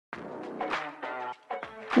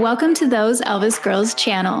Welcome to Those Elvis Girls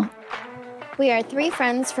channel. We are three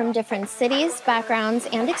friends from different cities, backgrounds,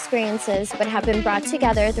 and experiences, but have been brought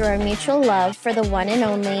together through our mutual love for the one and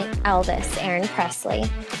only Elvis Aaron Presley.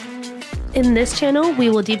 In this channel, we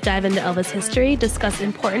will deep dive into Elvis history, discuss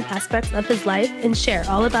important aspects of his life, and share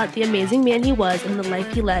all about the amazing man he was and the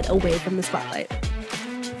life he led away from the spotlight.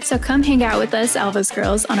 So come hang out with us Elvis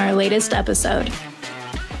Girls on our latest episode.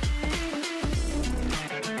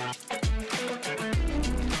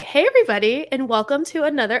 Hey everybody, and welcome to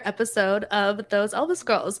another episode of Those Elvis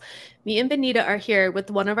Girls. Me and Benita are here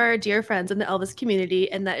with one of our dear friends in the Elvis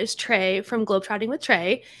community, and that is Trey from Globetrotting with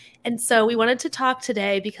Trey. And so we wanted to talk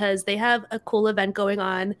today because they have a cool event going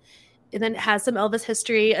on, and then it has some Elvis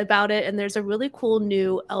history about it, and there's a really cool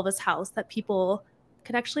new Elvis house that people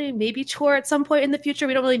can actually maybe tour at some point in the future.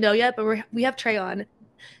 We don't really know yet, but we have Trey on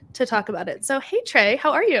to talk about it. So hey Trey,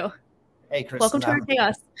 how are you? Hey Chris. Welcome to our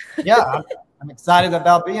chaos. Yeah, I'm excited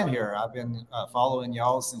about being here. I've been following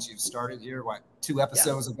y'all since you've started here, what, 2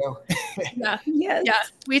 episodes ago? Yeah. Yes. Yeah.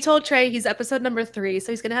 We told Trey he's episode number 3,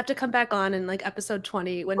 so he's going to have to come back on in like episode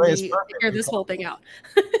 20 when we figure this whole thing out.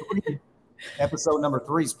 Episode number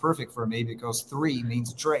 3 is perfect for me because 3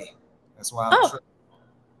 means Trey. That's why I'm Trey.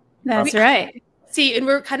 That's right. See, and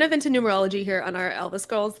we're kind of into numerology here on our Elvis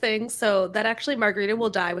Girls thing, so that actually Margarita will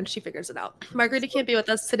die when she figures it out. Margarita can't be with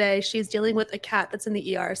us today. She's dealing with a cat that's in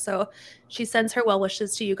the ER, so she sends her well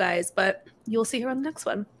wishes to you guys, but you'll see her on the next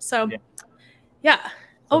one. So, yeah.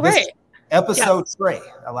 Oh, right. Episode Trey.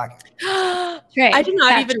 I like it. Trey, I did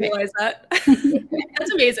not even realize that.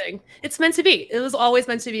 That's amazing. It's meant to be. It was always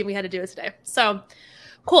meant to be, and we had to do it today. So,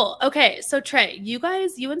 cool. Okay, so Trey, you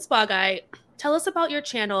and Spa Guy, tell us about your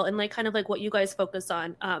channel and like kind of like what you guys focus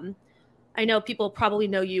on. I know people probably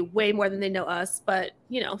know you way more than they know us, but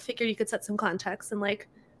figure you could set some context and like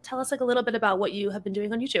tell us like a little bit about what you have been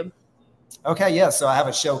doing on YouTube. Okay, yeah. So I have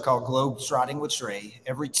a show called Globetrotting with Trey.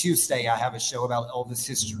 Every Tuesday I have a show about Elvis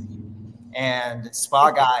history. And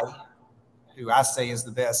Spa Guy, who I say is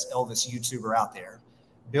the best Elvis YouTuber out there,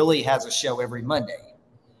 Billy has a show every Monday.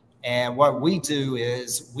 And what we do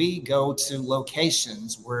is we go to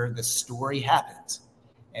locations where the story happened.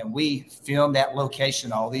 And we film that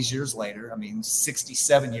location all these years later. I mean,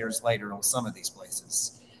 67 years later on some of these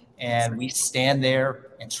places. And we stand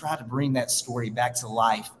there and try to bring that story back to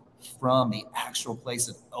life from the actual place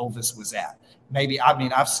that Elvis was at.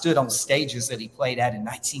 I've stood on stages that he played at in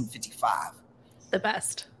 1955. The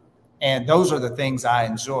best. And those are the things I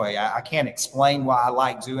enjoy. I can't explain why I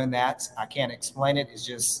like doing that. I can't explain it. It's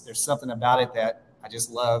just, there's something about it that I just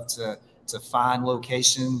love to find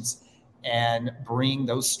locations and bring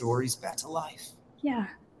those stories back to life. Yeah.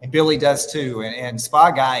 And Billy does too. And Spa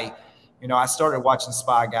Guy, I started watching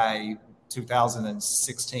Spa Guy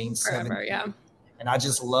 2016, 17. Yeah. And I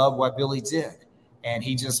just love what Billy did. And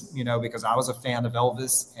he just, because I was a fan of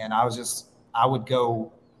Elvis and I would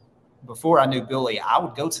go. Before I knew Billy, I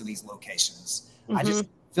would go to these locations. Mm-hmm. I just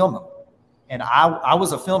film them. And I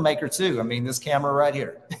was a filmmaker too. I mean, this camera right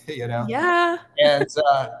here, Yeah. And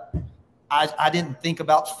I didn't think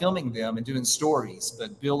about filming them and doing stories,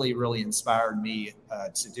 but Billy really inspired me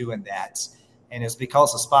to doing that. And it's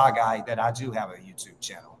because of Spa Guy that I do have a YouTube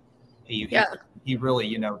channel. He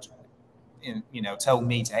really, told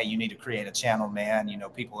me hey, you need to create a channel, man.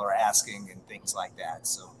 People are asking and things like that.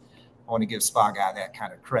 So I want to give Spa Guy that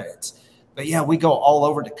kind of credit. But yeah, we go all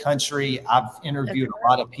over the country. I've interviewed a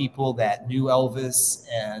lot of people that knew Elvis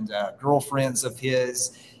and girlfriends of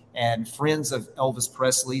his and friends of Elvis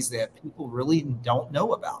Presley's that people really don't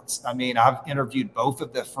know about. I mean, I've interviewed both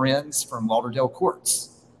of the friends from Lauderdale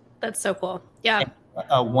Courts. That's so cool. Yeah.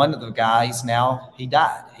 And, one of the guys now, he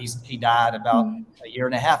died. He died about a year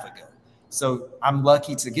and a half ago. So I'm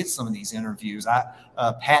lucky to get some of these interviews.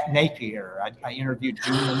 Pat Napier, I interviewed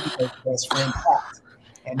Jimmie's best friend, Pat.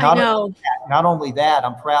 And not only that,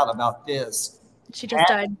 I'm proud about this. She just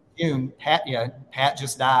died. June, Pat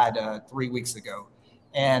just died 3 weeks ago.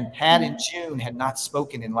 And Pat and June had not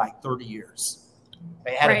spoken in like 30 years.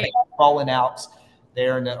 They had a big falling out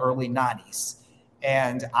there in the early 90s.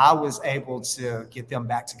 And I was able to get them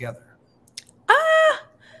back together.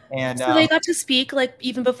 And so they got to speak like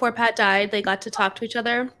even before Pat died. They got to talk to each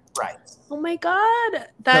other. Right. Oh my God,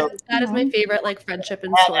 that is my favorite like friendship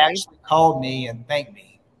and story. Pat actually called me and thanked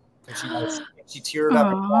me. She teared up.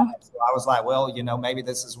 And cried. So I was like, well, maybe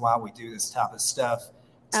this is why we do this type of stuff.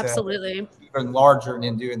 Absolutely. Even larger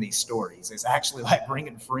than doing these stories. It's actually like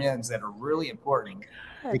bringing friends that are really important.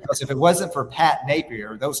 Because if it wasn't for Pat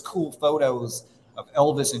Napier, those cool photos of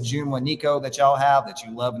Elvis and June Juanico that y'all have that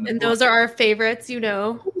you love. And those are our favorites,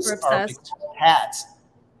 we're obsessed. Pat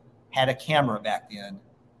had a camera back then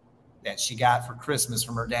that she got for Christmas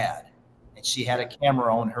from her dad. And she had a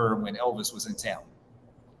camera on her when Elvis was in town.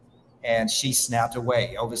 And she snapped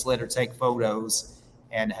away. Elvis let her take photos,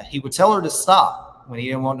 and he would tell her to stop when he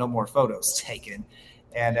didn't want no more photos taken.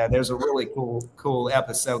 And there's a really cool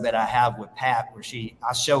episode that I have with Pat where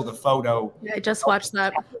I show the photo. Yeah, I just watched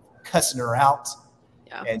that. Cussing her out.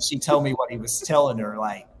 Yeah. And she told me what he was telling her,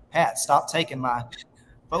 like, Pat, stop taking my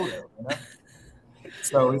photo. You know?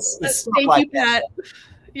 So it's thank like you, Pat.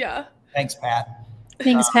 Yeah. Thanks, Pat.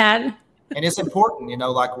 Thanks, Pat. And it's important, you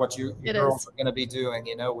know, like what your girls is. are going to be doing.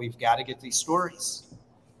 You know, we've got to get these stories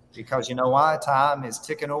because you know why? Time is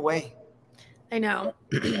ticking away. I know.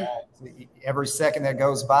 Every second that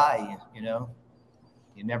goes by, you know,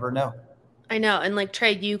 you never know. I know. And like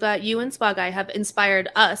Trey, you and Spa Guy have inspired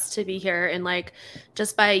us to be here. And like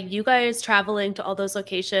just by you guys traveling to all those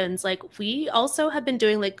locations, like we also have been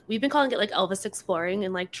doing, like, we've been calling it like Elvis exploring,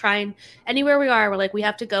 and like trying anywhere we are, we're like, we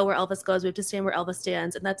have to go where Elvis goes. We have to stand where Elvis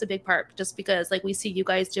stands. And that's a big part just because like we see you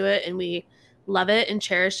guys do it and we love it and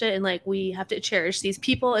cherish it. And like we have to cherish these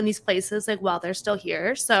people and these places like while they're still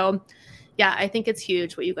here. So yeah, I think it's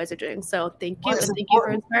huge what you guys are doing. So thank you. And thank you for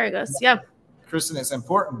inspiring us. Yeah. Kristen, it's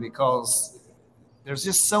important because there's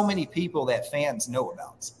just so many people that fans know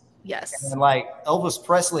about. Yes. And like Elvis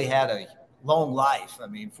Presley had a long life. I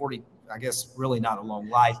mean, 40, I guess really not a long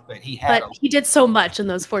life, but he had. But he did so much in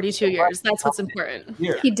those 42 years. That's what's important.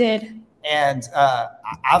 He did. And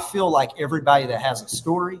I feel like everybody that has a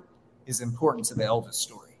story is important to the Elvis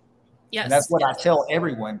story. Yes. And that's what I tell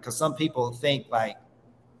everyone, because some people think like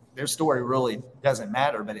their story really doesn't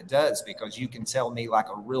matter, but it does, because you can tell me like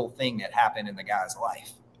a real thing that happened in the guy's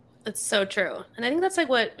life. That's so true. And I think that's like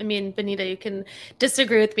what, I mean, Benita, you can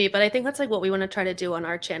disagree with me, but I think that's like what we want to try to do on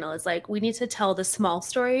our channel is like, we need to tell the small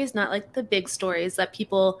stories, not like the big stories that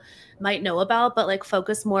people might know about, but like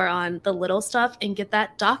focus more on the little stuff and get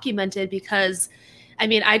that documented, because I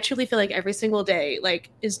mean, I truly feel like every single day, like,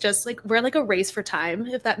 is just like, we're like a race for time,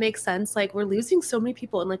 if that makes sense. Like we're losing so many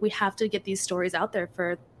people and like, we have to get these stories out there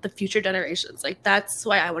for the future generations. Like that's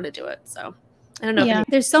why I want to do it. So I don't know. Yeah,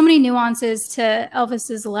 there's so many nuances to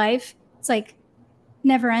Elvis's life. It's like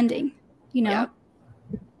never ending, you know?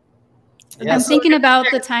 Yeah. I'm thinking about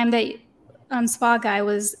the time that Spa Guy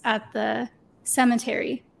was at the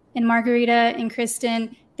cemetery, and Margarita and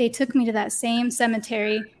Kristen, they took me to that same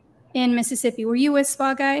cemetery in Mississippi. Were you with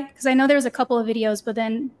Spa Guy? Because I know there was a couple of videos, but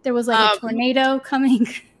then there was like a tornado coming.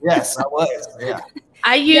 Yes, I was. Yeah.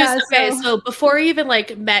 I used, so before I even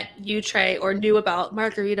like met you, Trey, or knew about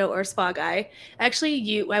Margarita or Spa Guy,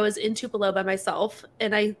 actually I was in Tupelo by myself,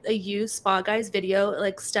 and I used Spa Guy's video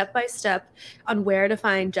like step by step on where to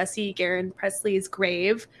find Jesse Garon Presley's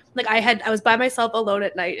grave. Like I was by myself alone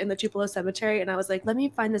at night in the Tupelo cemetery, and I was like, let me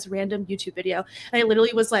find this random YouTube video. And I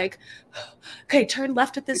literally was like, okay, turn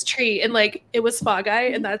left at this tree, and like it was Spa Guy,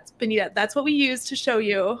 and that's Benita. That's what we used to show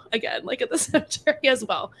you again, like at the cemetery as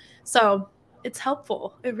well. So it's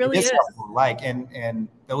helpful. It really is. Helpful. Like, and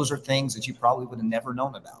those are things that you probably would have never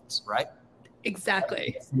known about, right?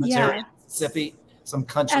 Exactly. Yeah. Mississippi, some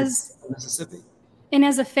countries in Mississippi. And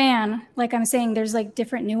as a fan, like I'm saying, there's like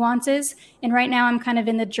different nuances. And right now I'm kind of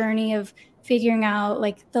in the journey of figuring out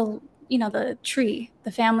like the tree,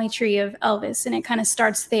 the family tree of Elvis. And it kind of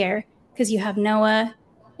starts there because you have Noah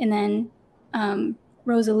and then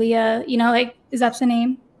Rosalia, like, is that the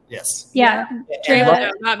name? Yes. Yeah.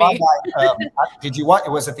 Not me. Did you watch?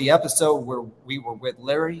 Was it the episode where we were with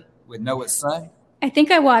Larry, with Noah's son? I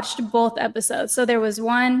think I watched both episodes. So there was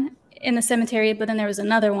one in the cemetery, but then there was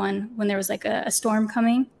another one when there was like a storm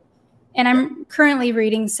coming. And I'm currently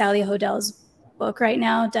reading Sally Hodell's book right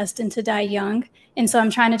now, Destined to Die Young. And so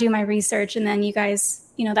I'm trying to do my research. And then you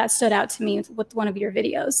guys, that stood out to me with one of your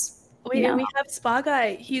videos. Wait, we have Spa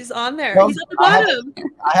Guy. He's on there. He's at the bottom.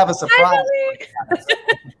 I have a surprise.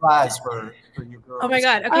 Surprise for you girls. Oh my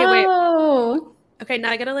God. Okay, wait. Okay, now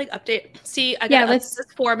I gotta like update. See, I gotta update this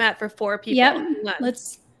format for 4 people. Yep.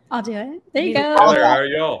 I'll do it. There you go. How are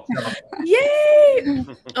y'all? Yay!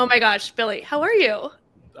 Oh my gosh, Billy, how are you?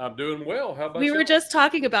 I'm doing well. How about you? We were just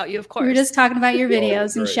talking about you, of course. We were just talking about your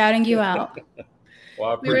videos and shouting you out. Well,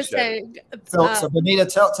 I appreciate it. So Benita,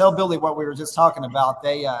 tell Billy what we were just talking about.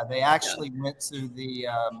 They actually went to the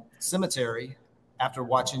cemetery after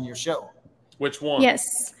watching your show. Which one?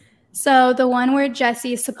 Yes. So the one where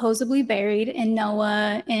Jesse is supposedly buried, and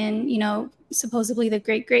Noah, and supposedly the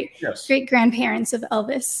great grandparents of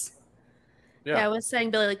Elvis. Yeah, I was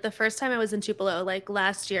saying, Billy, like the first time I was in Tupelo, like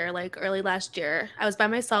last year, like early last year, I was by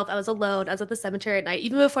myself. I was alone. I was at the cemetery at night.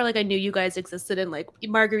 Even before like I knew you guys existed and like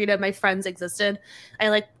Margarita, my friends existed, I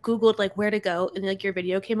like Googled like where to go, and like your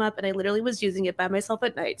video came up, and I literally was using it by myself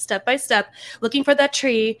at night, step by step, looking for that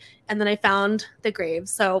tree, and then I found the grave.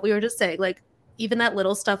 So we were just saying, like, even that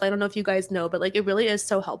little stuff, I don't know if you guys know, but like it really is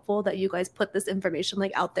so helpful that you guys put this information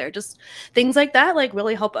like out there. Just things like that like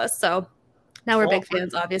really help us. So now we're big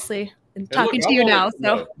fans, obviously. And talking look, to you now.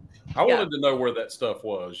 So I wanted to know where that stuff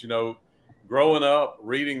was. You know, growing up,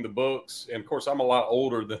 reading the books, and of course, I'm a lot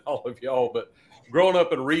older than all of y'all, but growing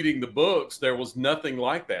up and reading the books, there was nothing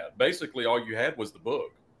like that. Basically, all you had was the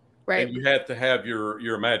book. Right. And you had to have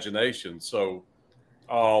your imagination. So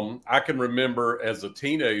I can remember as a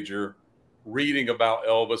teenager reading about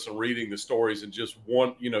Elvis and reading the stories and just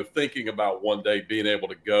thinking about one day being able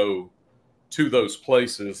to go to those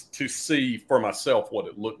places to see for myself what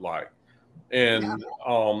it looked like. And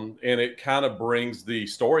it kind of brings the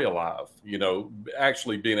story alive,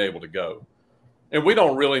 actually being able to go. And we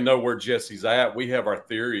don't really know where Jesse's at. We have our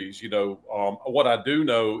theories, what I do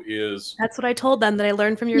know is that's what I told them that I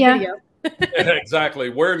learned from your video. Exactly.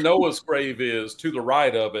 Where Noah's grave is to the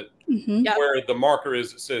right of it, where the marker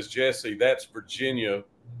is, it says Jesse, that's Virginia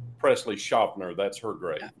Presley Schaffner. That's her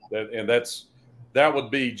grave. That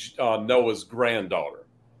would be Noah's granddaughter.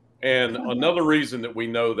 And another reason that we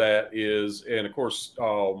know that is, and of course,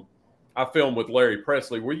 I filmed with Larry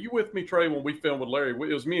Presley. Were you with me, Trey, when we filmed with Larry?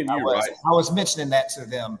 It was me and you, right? I was mentioning that to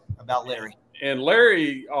them about Larry. And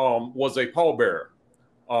Larry was a pallbearer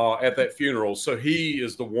at that funeral. So he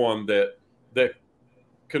is the one that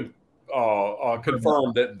confirmed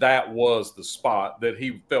that was the spot, that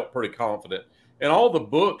he felt pretty confident. And all the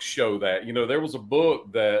books show that. There was a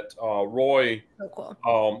book that Roy,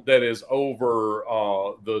 that is over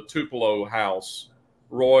the Tupelo house.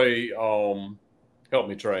 Roy, help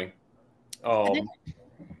me, Trey.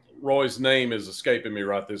 Roy's name is escaping me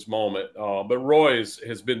right this moment. But Roy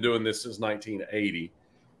has been doing this since 1980.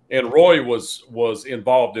 And Roy was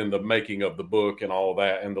involved in the making of the book and all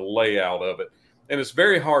that and the layout of it. And it's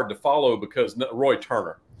very hard to follow because Roy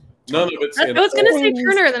Turner. None of it's. I was going to say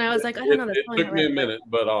Turner, then I was like, I don't know. It took me a minute,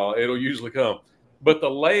 but it'll usually come. But the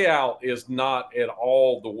layout is not at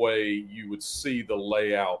all the way you would see the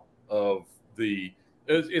layout of the.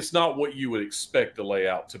 It's not what you would expect the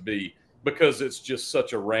layout to be because it's just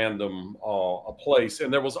such a random a place.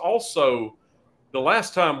 And there was also the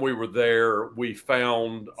last time we were there, we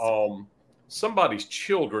found somebody's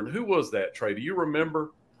children. Who was that, Trey? Do you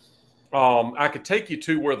remember? I could take you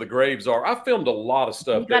to where the graves are. I filmed a lot of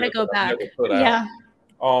stuff. You got to go back. Yeah.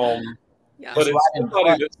 But it's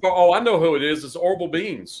somebody that's, I know who it is. It's Orville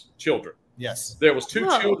Bean's children. Yes. There was two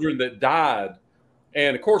children that died.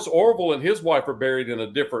 And of course, Orville and his wife are buried in a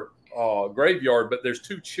different graveyard, but there's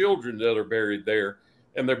two children that are buried there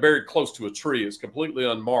and they're buried close to a tree. It's completely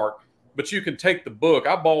unmarked, but you can take the book.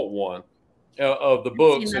 I bought one of the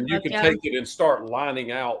books and you can take it and start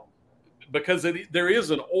lining out because there is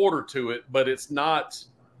an order to it, but it's not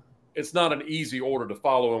an easy order to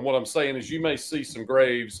follow. And what I'm saying is you may see some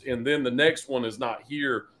graves and then the next one is not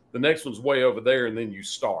here. The next one's way over there. And then you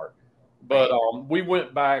start. But we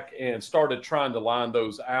went back and started trying to line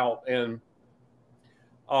those out. And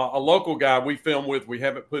a local guy we filmed with, we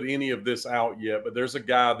haven't put any of this out yet, but there's a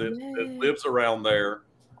guy that lives around there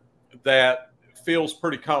that feels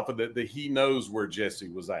pretty confident that he knows where Jesse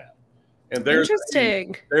was at. And there's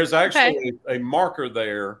actually a marker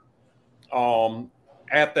there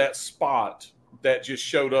at that spot that just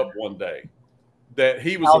showed up one day that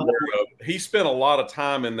he was aware of. He spent a lot of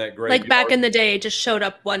time in that graveyard. Like back in the day, it just showed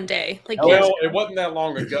up one day. Like it wasn't that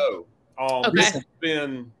long ago. It's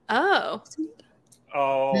been yes,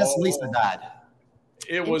 Lisa died.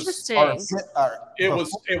 It was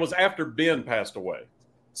it was after Ben passed away.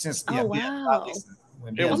 Since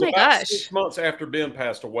it was about 6 months after Ben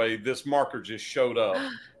passed away. This marker just showed up,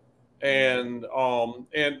 and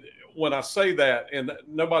when I say that, and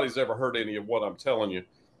nobody's ever heard any of what I'm telling you,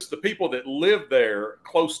 the people that live there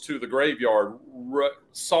close to the graveyard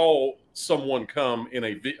saw someone come in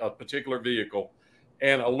a particular vehicle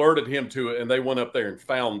and alerted him to it, and they went up there and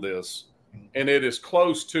found this, and it is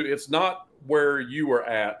close to. It's not where you were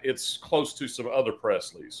at. It's close to some other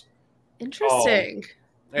Presleys. Interesting.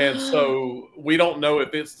 And so we don't know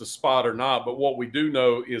if it's the spot or not, but what we do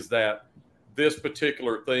know is that this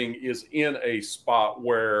particular thing is in a spot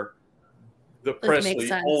where the Presley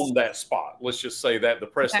owned that spot. Let's just say that the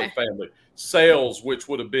Presley family. Sales, which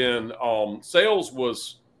would have been Sales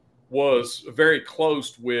was very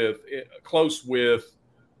close with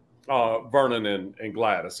Vernon and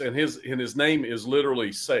Gladys, and his name is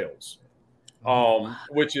literally Sales.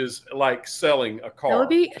 which is like selling a car. That would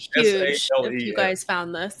be huge SALES. if you guys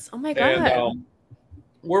found this. Oh my God. And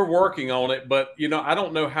we're working on it, but I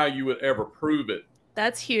don't know how you would ever prove it.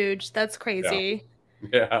 That's huge. That's crazy.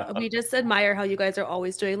 Yeah. We just admire how you guys are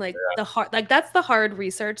always doing the hard, that's the hard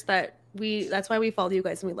research that's why we follow you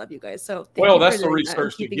guys and we love you guys. So that's the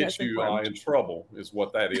research that gets you in trouble is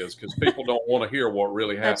what that is, because people don't want to hear what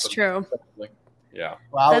really happened. That's true. Yeah.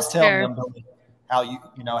 Well, I was telling them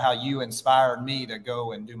how how you inspired me to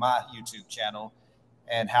go and do my YouTube channel,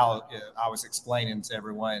 and how I was explaining to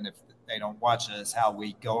everyone, if they don't watch us, how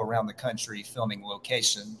we go around the country filming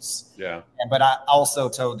locations. Yeah. But I also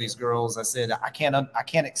told these girls, I said, I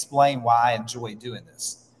can't explain why I enjoy doing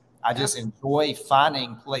this. I just enjoy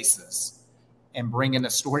finding places and bringing a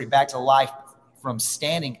story back to life from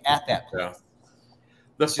standing at that place. Yeah.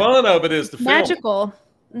 The fun of it is the magical.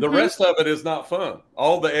 The rest of it is not fun.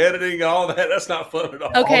 All the editing, all that's not fun at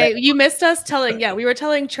all. Okay, you missed us telling. Yeah, we were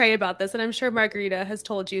telling Trey about this, and I'm sure Margarita has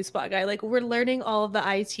told you, Spot Guy. Like, we're learning all of the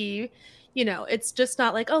IT. It's just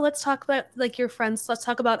not like, oh, let's talk about like your friends. Let's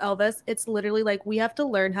talk about Elvis. It's literally like we have to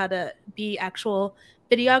learn how to be actual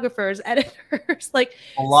videographers, editors, like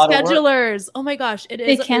schedulers. Oh my gosh,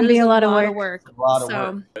 it can be a lot of work. A lot of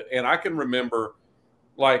work. And I can remember.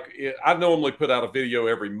 Like I normally put out a video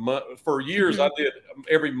every month. For years, I did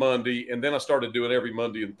every Monday, and then I started doing every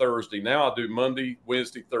Monday and Thursday. Now I do Monday,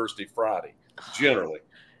 Wednesday, Thursday, Friday, generally.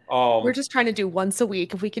 We're just trying to do once a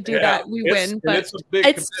week. If we could do that, we win. But it's a big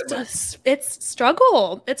commitment. It's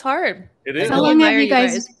struggle. It's hard. It is. How long have you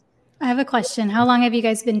guys? I have a question. How long have you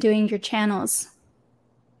guys been doing your channels?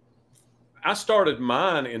 I started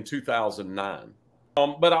mine in 2009,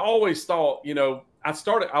 but I always thought,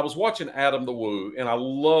 I was watching Adam the Woo, and I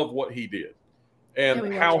love what he did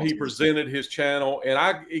and how he presented his channel. And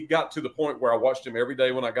it got to the point where I watched him every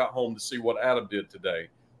day when I got home to see what Adam did today.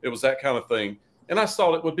 It was that kind of thing. And I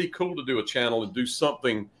thought it would be cool to do a channel and do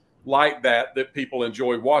something like that people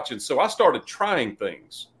enjoy watching. So I started trying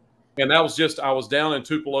things. And that was I was down in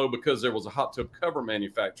Tupelo because there was a hot tub cover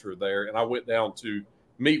manufacturer there. And I went down to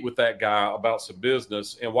meet with that guy about some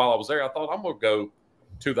business. And while I was there, I thought, I'm going to go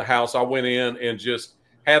to the house. I went in and just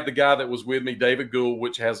had the guy that was with me, David Gould,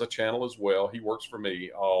 which has a channel as well. He works for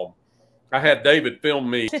me. I had David film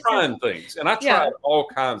me trying things, and I tried all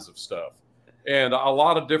kinds of stuff and a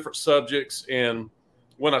lot of different subjects. And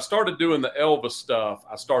when I started doing the Elvis stuff,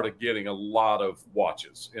 I started getting a lot of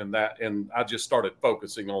watches and I just started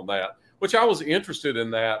focusing on that, which I was interested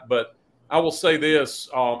in that. But I will say this,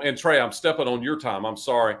 and Trey, I'm stepping on your time. I'm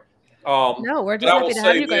sorry. No, we're just happy to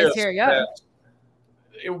have you guys here. Yeah.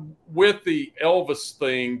 With the Elvis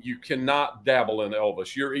thing, you cannot dabble in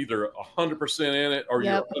Elvis. You're either 100% in it or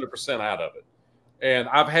you're 100% out of it. And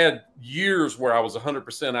I've had years where I was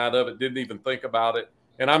 100% out of it, didn't even think about it.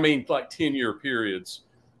 And I mean like 10-year periods.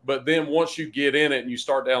 But then once you get in it and you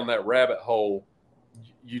start down that rabbit hole,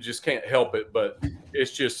 you just can't help it. But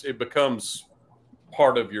it becomes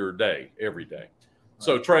part of your day every day.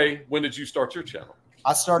 So Trey, when did you start your channel?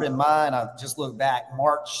 I started mine, I just looked back,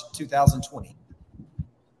 March 2020.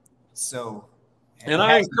 So, and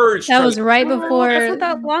I encourage that was right before that's not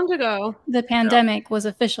that long ago. The pandemic was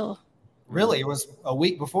official. Really, it was a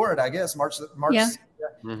week before it, I guess. March. Yeah.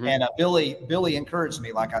 And Billy encouraged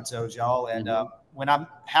me, like I told y'all. And when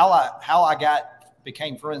how I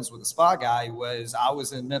became friends with the Spa Guy was I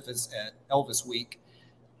was in Memphis at Elvis Week,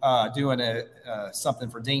 doing something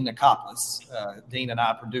for Dean Nicopoulos. Dean and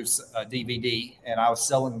I produced a DVD, and I was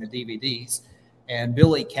selling the DVDs. And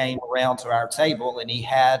Billy came around to our table, and he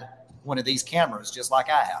had one of these cameras just like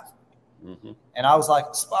I have. And I was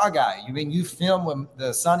like, Spa Guy, you mean you film with the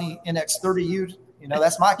Sony NX30U?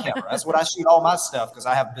 That's my camera. That's what I shoot all my stuff, because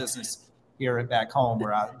I have business here back home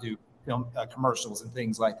where I do film commercials and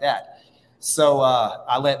things like that. So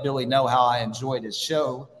I let Billy know how I enjoyed his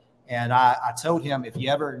show. And I told him, if you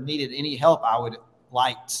ever needed any help, I would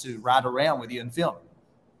like to ride around with you and film.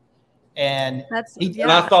 And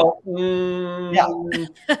and I thought, it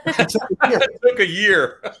took a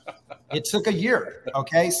year. It took a year.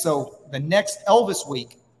 Okay. So the next Elvis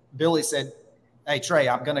week, Billy said, hey, Trey,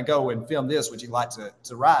 I'm going to go and film this. Would you like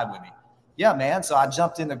to ride with me? Yeah, man. So I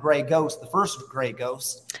jumped in the Gray Ghost, the first Gray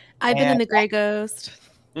Ghost. I've been in the Gray Ghost.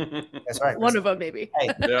 That's right. One of them, maybe. Hey,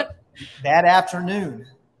 that afternoon,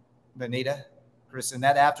 Benita, Kristen,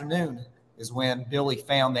 that afternoon is when Billy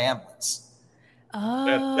found the ambulance.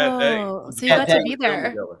 Oh, that day. So you got to be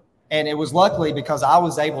there. And it was luckily because I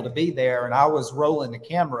was able to be there, and I was rolling the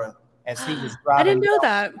camera as he was driving. I didn't know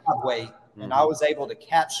that. Driveway, and I was able to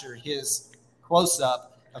capture his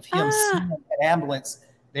close-up of him seeing that ambulance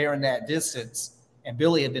there in that distance. And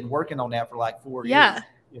Billy had been working on that for like 4 years.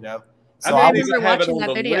 So I I didn't even remember have it watching on that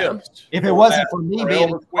the video. list. if it wasn't for me for being in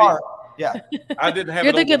the Elvis Week, car, yeah. I didn't have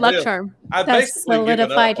You're it the on good luck list. charm. I That basically given up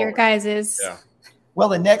solidified on your it. guys's. Yeah. Well,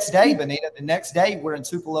 the next day, Benita, we're in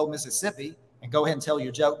Tupelo, Mississippi. And go ahead and tell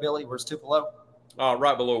your joke, Billy. Where's Tupelo?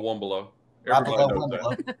 Right below One Below. Right Everybody below knows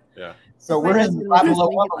One that. Below. Yeah. So My we're in husband right was below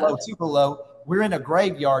listening, One he Below, laughed. Tupelo. We're in a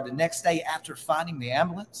graveyard the next day after finding the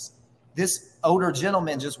ambulance. This older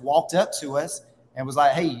gentleman just walked up to us and was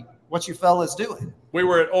like, "Hey, what you fellas doing?" We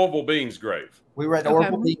were at Orville Bean's grave. We were at Okay.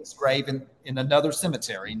 Orville Bean's grave in another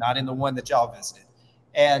cemetery, not in the one that y'all visited.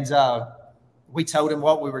 And we told him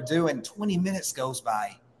what we were doing. 20 minutes goes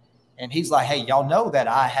by. And he's like, "Hey, y'all know that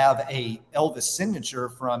I have a Elvis signature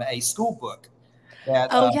from a school book." That,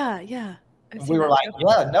 Oh yeah. and we were like,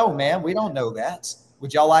 "Yeah, no, man, we don't know that.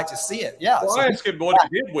 Would y'all like to see it?" Yeah. Well, So I asked him what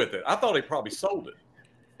he did with it. I thought he probably sold it.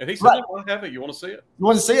 And he said, Right. "No, I have it. You want to see it?" you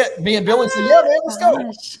want to see it? Me and Billy said, "Yeah, man, let's go."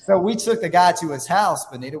 Gosh. So we took the guy to his house,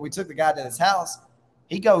 Benita. We took the guy to his house.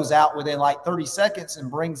 He goes out within like 30 seconds and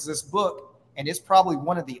brings this book. And it's probably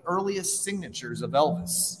one of the earliest signatures of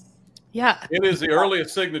Elvis. Yeah. It is the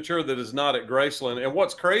earliest signature that is not at Graceland. And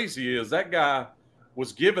what's crazy is that guy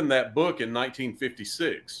was given that book in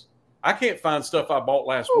 1956. I can't find stuff I bought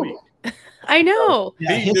last week. I know.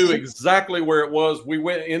 Yeah, He knew exactly where it was. We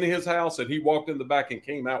went in his house and he walked in the back and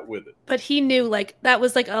came out with it. But he knew like that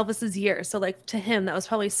was like Elvis's year. So like to him, that was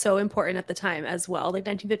probably so important at the time as well. Like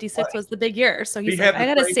 1956 was the big year. So he's He like, had I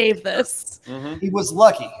the gotta great save picture. this. He was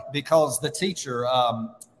lucky because the teacher,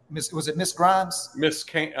 was it Miss Grimes? Miss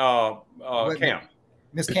Camp.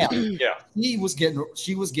 Miss Camp. Yeah.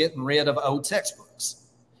 She was getting rid of old textbooks.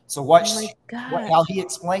 So what, Oh my God. how he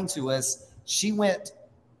explained to us, she went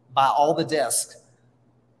by all the desks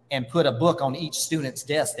and put a book on each student's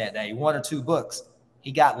desk that day, 1 or 2 books.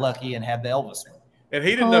 He got lucky and had the Elvis one. And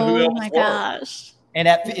he didn't know who Oh Elvis my was. gosh. And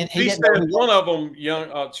he He didn't said know who one of them,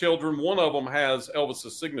 young children, one of them has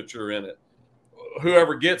Elvis's signature in it.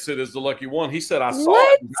 Whoever gets it is the lucky one. He said, I saw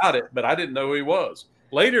it and got it, but I didn't know who he was.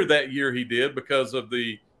 Later that year he did because of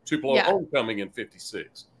the Tupelo homecoming in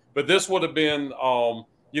 56. But this would have been,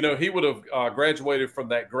 he would have graduated from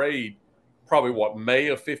that grade probably, May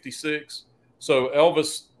of 56. So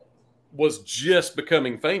Elvis was just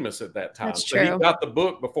becoming famous at that time. That's so true. he got the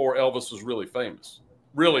book before Elvis was really famous,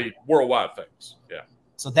 really worldwide famous. Yeah.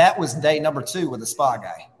 So that was day number 2 with the spa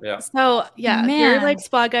guy. Yeah. So yeah, Man. you're like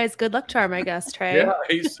Spa Guy's good luck charm, I guess, Trey. Yeah.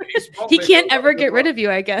 He's He can't ever get rid of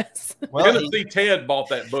you, I guess. Well, Tennessee Ted bought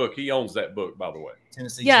that book. He owns that book, by the way.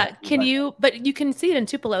 Tennessee. Yeah, Tennessee. but you can see it in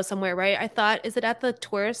Tupelo somewhere, right? I thought, is it at the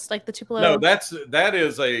tourist, like the Tupelo? No, that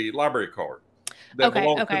is a library card that Okay,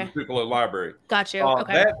 belongs okay. to the Tupelo Library. Got you.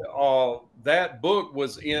 Okay. That book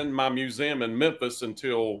was in my museum in Memphis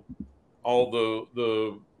until all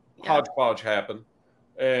the hodgepodge happened,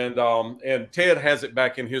 and Ted has it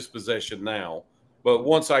back in his possession now. But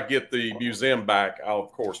once I get the museum back, I'll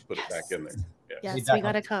of course put it back in there. Yeah. Yes, we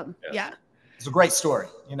gotta come. Yes. Yeah. It's a great story.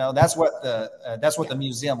 That's what the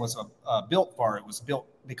museum was built for. It was built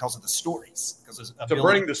because of the stories. To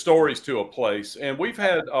bring the stories to a place. And we've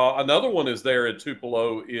had another one is there in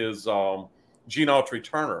Tupelo is Gene Autry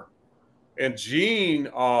Turner. And Gene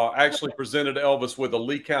actually presented Elvis with a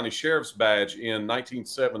Lee County Sheriff's badge in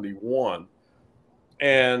 1971.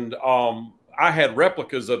 And I had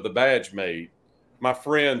replicas of the badge made. My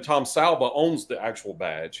friend Tom Salva owns the actual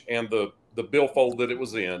badge and the billfold that it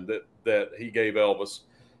was in that he gave Elvis.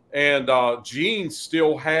 And Gene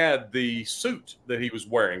still had the suit that he was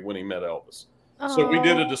wearing when he met Elvis. So we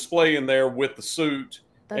did a display in there with the suit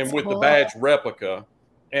and with the badge replica.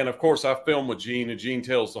 And of course, I filmed with Gene, and Gene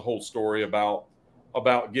tells the whole story about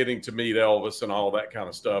getting to meet Elvis and all that kind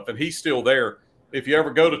of stuff. And he's still there. If you ever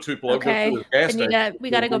go to Tupelo, go to the gas station. We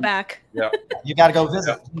got to go back. Yeah. You got to go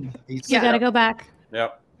visit. You got to go back. Yeah.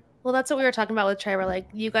 Well, that's what we were talking about with Trey. We're like,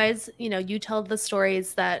 you guys, you tell the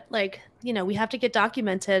stories that, like, we have to get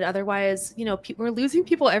documented. Otherwise, we're losing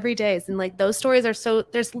people every day. And like those stories are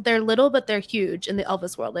they're little, but they're huge in the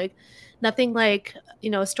Elvis world. Like nothing like,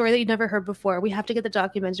 a story that you've never heard before. We have to get the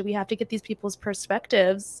documented. We have to get these people's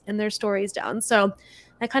perspectives and their stories down. So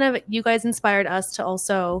that kind of, you guys inspired us to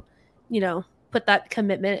also, put that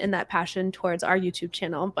commitment and that passion towards our YouTube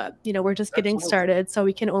channel. But, we're just getting started, so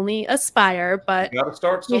we can only aspire, but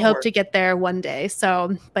we hope to get there one day.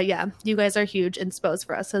 So, but yeah, you guys are huge inspos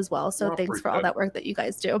for us as well. So thanks for all that work that you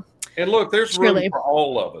guys do. And look, there's room for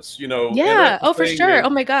all of us, Yeah. Oh, for sure. Oh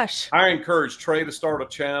my gosh. I encourage Trey to start a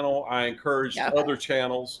channel. I encourage other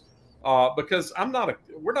channels because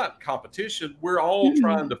we're not competition. We're all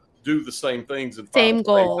trying to do the same things and same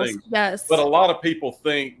goals. Yes. But a lot of people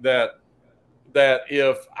think that that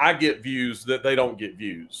if I get views, that they don't get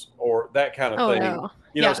views, or that kind of thing. No.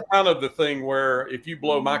 You know, it's kind of the thing where if you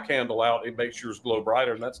blow my candle out, it makes yours glow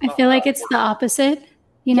brighter, and that's. I feel like it's the opposite.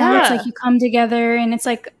 You know, it's like you come together, and it's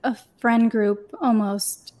like a friend group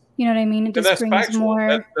almost. You know what I mean? It just brings factual.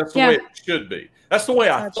 More. That's the way it should be. That's the way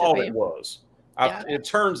I thought it was. It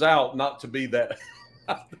turns out not to be that.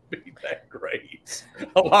 Not to be that great.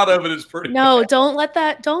 A lot of it is pretty. No, bad. Don't let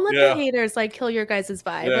the haters like kill your guys'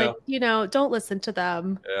 vibe. Yeah. Like, you know, don't listen to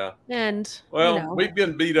them. Yeah. And well, you know. We've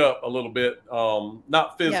been beat up a little bit,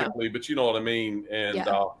 not physically, but you know what I mean. And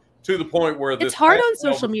to the point where it's hard on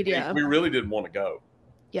social media. We really didn't want to go.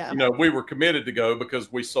 Yeah. You know, we were committed to go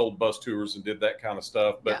because we sold bus tours and did that kind of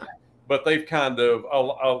stuff. But they've kind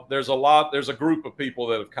of there's a group of people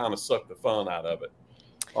that have kind of sucked the fun out of it.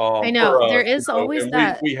 I know there is always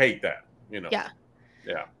that. We hate that, you know.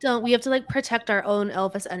 Yeah. We have to like protect our own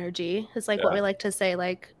Elvis energy. It's like what we like to say.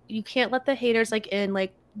 Like, you can't let the haters like in.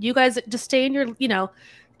 Like, you guys just stay in your, you know,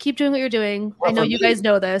 keep doing what you're doing. Well, I know you guys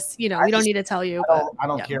know this. You know, we don't need to tell you. I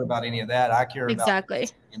don't care about any of that. I care about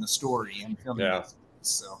in the story and filming. Yeah.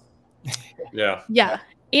 So. Yeah.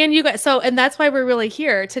 And you guys, and that's why we're really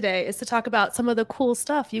here today, is to talk about some of the cool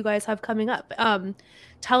stuff you guys have coming up.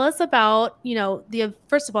 Tell us about, you know,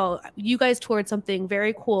 first of all, you guys toured something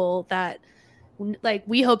very cool that like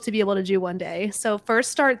we hope to be able to do one day. So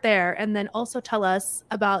first start there, and then also tell us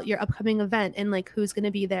about your upcoming event and like who's going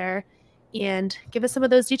to be there, and give us some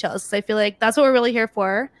of those details. Because I feel like that's what we're really here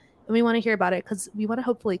for. And we want to hear about it because we want to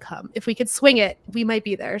hopefully come. If we could swing it, we might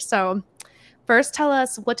be there. So first, tell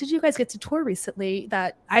us, what did you guys get to tour recently?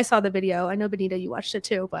 That I saw the video. I know, Benita, you watched it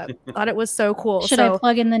too, but thought it was so cool. Should I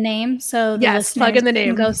plug in the name? So yes, plug in the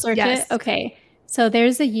name. Go search it. Okay. So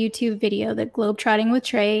there's a YouTube video that Globetrotting with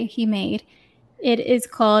Trey he made. It is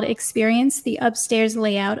called Experience the Upstairs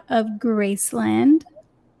Layout of Graceland,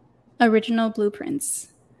 Original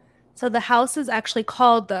Blueprints. So the house is actually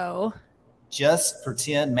called, though, Just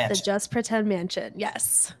Pretend Mansion. The Just Pretend Mansion.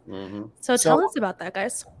 Yes. Mm-hmm. So tell us about that,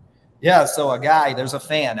 guys. Yeah, so there's a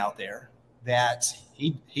fan out there that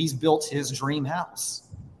he's built his dream house.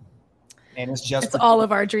 And it's all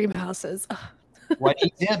of our dream houses. What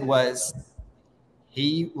he did was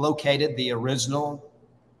he located the original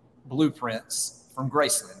blueprints from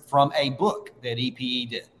Graceland from a book that EPE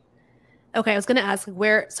did. Okay, I was going to ask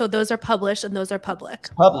so those are published and those are public.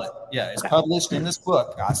 Public, yeah, it's published in this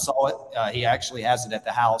book. I saw it. He actually has it at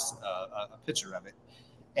the house, a picture of it.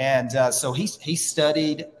 And so he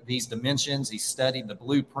studied these dimensions. He studied the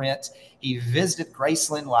blueprint. He visited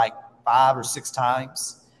Graceland like 5 or 6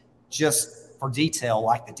 times just for detail,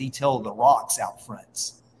 like the detail of the rocks out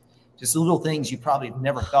front. Just little things you probably have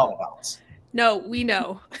never thought about. No, we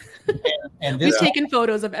know. And we've taken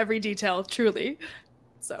photos of every detail, truly.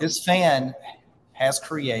 So this fan has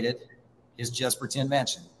created his Just Pretend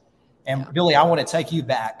Mansion. And Billy, I want to take you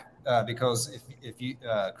back. Because if you,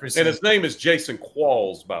 Chris, and his name is Jason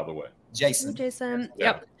Qualls, by the way. Jason.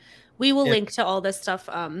 Yep. We will link to all this stuff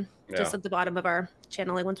just at the bottom of our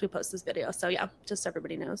channel, like once we post this video. So just so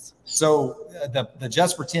everybody knows. So the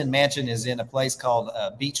Just Pretend Mansion is in a place called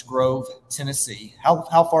Beechgrove, Tennessee.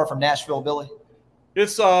 How far from Nashville, Billy?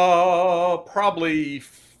 It's probably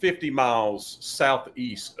 50 miles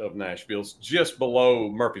southeast of Nashville, just below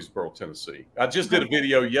Murfreesboro, Tennessee. I just did a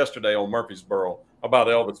video yesterday on Murfreesboro about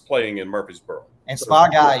Elvis playing in Murfreesboro. And Spy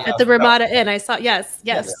Guy at the Ramada Inn. I saw, yes.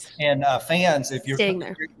 And fans, if you're staying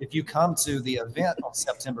there, if you come to the event on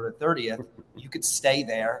September the 30th, you could stay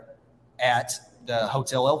there at the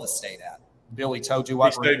hotel Elvis stayed at. Billy told you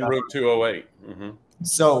what. He stayed in room 208. Mm-hmm.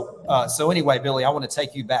 So anyway, Billy, I want to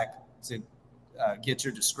take you back to get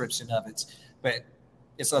your description of it, but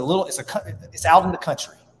it's out in the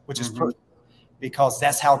country, which is perfect. Because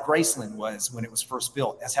that's how Graceland was when it was first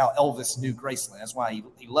built. That's how Elvis knew Graceland. That's why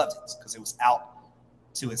he loved it, because it was out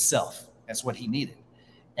to itself. That's what he needed.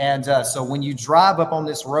 And so when you drive up on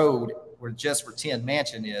this road where Just Pretend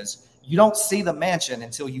Mansion is, you don't see the mansion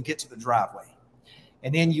until you get to the driveway.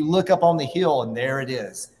 And then you look up on the hill, and there it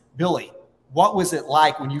is. Billy, what was it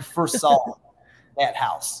like when you first saw that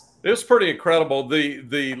house? It was pretty incredible.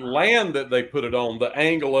 The land that they put it on, the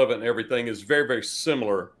angle of it and everything is very, very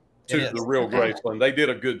similar to the real Graceland. They did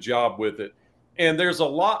a good job with it. And there's a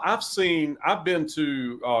lot I've been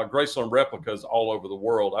to Graceland replicas all over the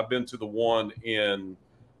world. I've been to the one in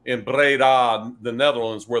Breda, the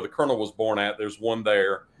Netherlands, where the Colonel was born at. There's one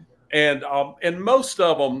there. And most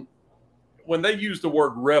of them, when they use the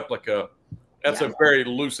word replica, that's a very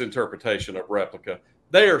loose interpretation of replica.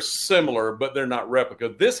 They are similar, but they're not replica.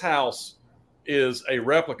 This house is a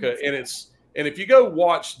replica, and if you go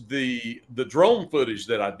watch the drone footage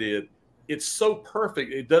that I did, it's so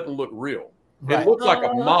perfect it doesn't look real. Right. It looks like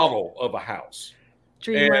a model of a house.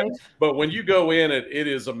 Dream life. But when you go in it, it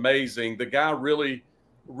is amazing. The guy really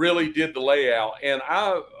did the layout. And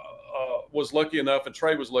I was lucky enough, and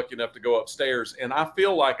Trey was lucky enough to go upstairs. And I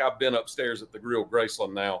feel like I've been upstairs at the Grill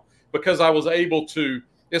Graceland now because I was able to.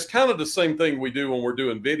 It's kind of the same thing we do when we're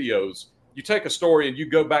doing videos. You take a story and you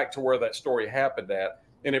go back to where that story happened at,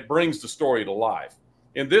 and it brings the story to life.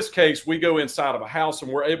 In this case, we go inside of a house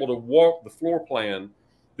and we're able to walk the floor plan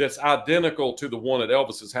that's identical to the one at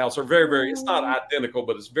Elvis's house, or it's not identical,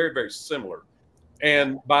 but it's very, very similar.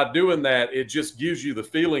 And by doing that, it just gives you the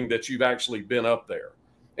feeling that you've actually been up there.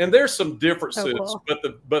 And there's some differences,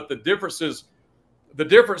 but the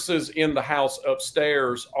differences in the house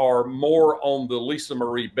upstairs are more on the Lisa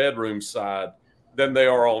Marie bedroom side than they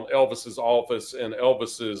are on Elvis's office and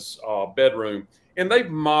Elvis's bedroom. And they've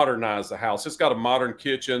modernized the house. It's got a modern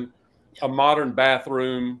kitchen, a modern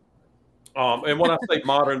bathroom. And when I say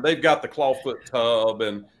modern, they've got the clawfoot tub,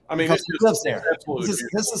 and I mean, it's just, lives there.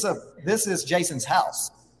 This is Jason's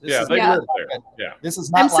house. They live there. Yeah, this is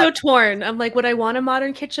not. I'm so torn. I'm like, would I want a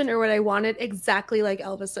modern kitchen, or would I want it exactly like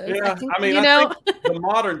Elvis's? Yeah, I think the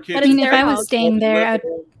modern kitchen. But I mean, if I was staying there, I'd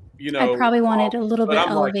probably want it a little bit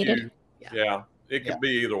elevated. Like it could be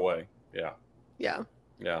either way. Yeah.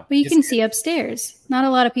 But you can see upstairs. Not a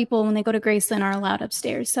lot of people, when they go to Graceland, are allowed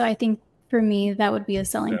upstairs. So I think for me, that would be a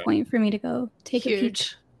selling point for me to go take a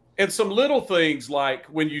peek. And some little things like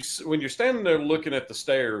when you're standing there looking at the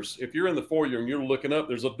stairs, if you're in the foyer and you're looking up,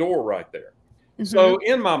 there's a door right there. Mm-hmm. So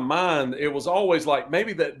in my mind, it was always like,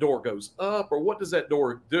 maybe that door goes up, or what does that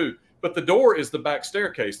door do? But the door is the back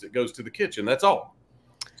staircase that goes to the kitchen. That's all.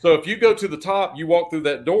 So if you go to the top, you walk through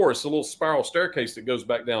that door, it's a little spiral staircase that goes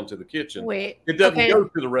back down to the kitchen. Wait. It doesn't go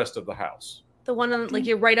to the rest of the house. The one on, like,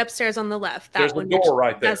 you're right upstairs on the left. There's a door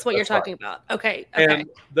right there. That's what you're talking about. Okay. And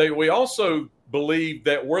we also believe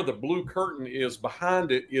that where the blue curtain is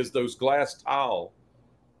behind it is those glass tile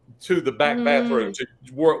to the back bathroom, to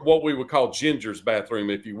what we would call Ginger's bathroom,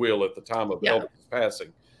 if you will, at the time of Elvis'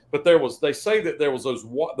 passing. But they say that there was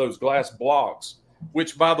those glass blocks,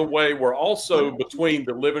 which, by the way, were also between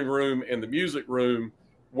the living room and the music room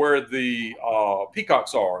where the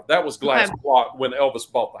peacocks are. That was glass block when Elvis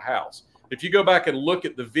bought the house. If you go back and look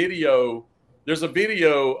at the video, there's a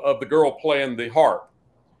video of the girl playing the harp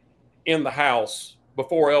in the house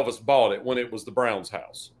before Elvis bought it, when it was the Browns'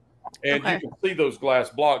 house. And you can see those glass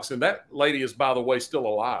blocks. And that lady is, by the way, still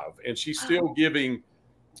alive. And she's still giving,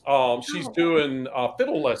 she's doing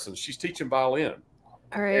fiddle lessons. She's teaching violin.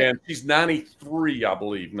 All right. And she's 93, I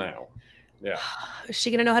believe, now. Yeah. Is she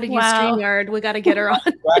going to know how to use StreamYard? We got to get her on.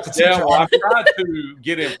 Well, I've tried to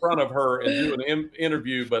get in front of her and do an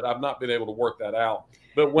interview, but I've not been able to work that out.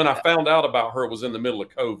 But when I found out about her, it was in the middle of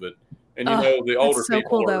COVID. And, the older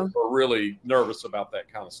people are really nervous about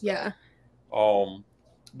that kind of stuff. Yeah.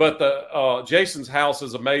 But the Jason's house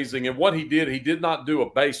is amazing. And what he did not do a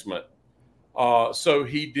basement. So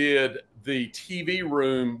he did the TV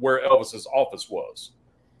room where Elvis's office was.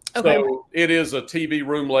 Okay. So it is a TV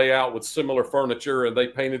room layout with similar furniture, and they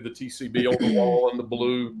painted the TCB on the wall in the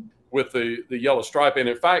blue with the yellow stripe. And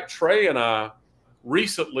in fact, Trey and I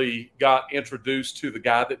recently got introduced to the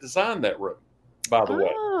guy that designed that room, by the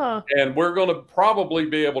way. And we're going to probably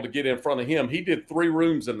be able to get in front of him. He did 3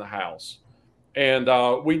 rooms in the house. And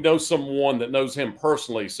we know someone that knows him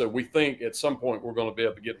personally. So we think at some point we're going to be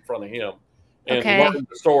able to get in front of him and learn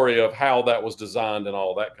the story of how that was designed and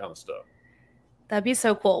all that kind of stuff. That'd be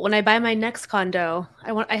so cool. When I buy my next condo,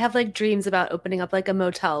 I have like dreams about opening up like a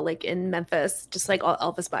motel, like in Memphis, just like all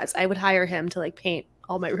Elvis vibes. I would hire him to like paint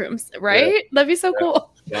all my rooms, right? Yeah. That'd be so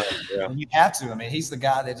cool. Yeah. You have to. I mean, he's the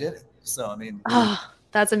guy that did it. So I mean,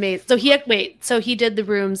 that's amazing. So he did the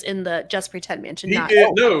rooms in the Just Pretend mansion. He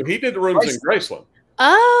did the rooms in Graceland.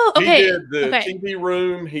 Oh, okay. He did the TV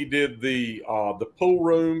room. He did the pool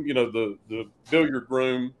room. The billiard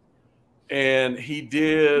room. And he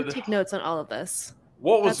did. Take notes on all of this.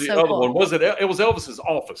 What was the other one? Was it? It was Elvis's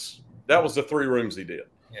office. That was the 3 rooms he did.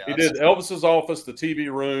 Yeah, he did Elvis's office, the TV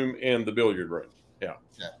room, and the billiard room.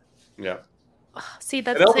 Yeah. See,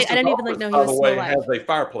 that's. I didn't even know he was still alive. Has a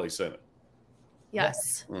fireplace in it.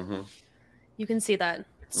 Yes. Mm-hmm. You can see that.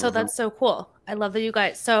 So that's so cool. I love that you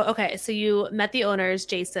guys. So you met the owners,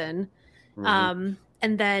 Jason, and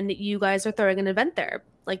then you guys are throwing an event there,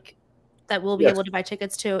 like. That we'll be able to buy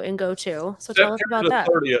tickets to and go to. So tell us about that.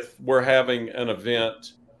 September 30th, we're having an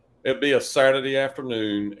event. It'll be a Saturday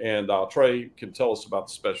afternoon, and Trey can tell us about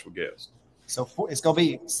the special guest. So it's going to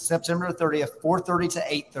be September 30th, 4:30 to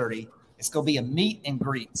 8:30. It's going to be a meet and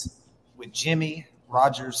greet with Jimmie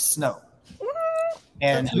Rodgers Snow.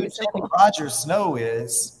 And who Jimmie Rodgers Snow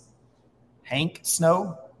is? Hank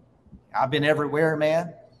Snow I've Been Everywhere,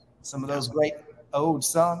 Man. Some of those great old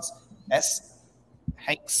songs. That's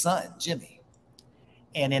Hank's son, Jimmie.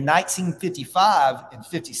 And in 1955 and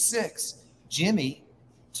 56, Jimmie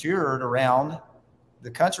toured around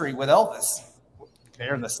the country with Elvis.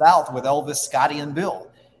 There in the South with Elvis, Scotty, and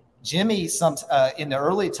Bill. Jimmie, in the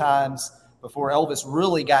early times before Elvis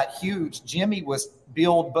really got huge, Jimmie was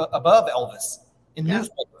billed above Elvis in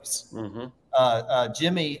newspapers.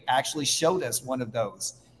 Jimmie actually showed us one of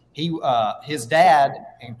those. His dad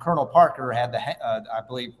and Colonel Parker had I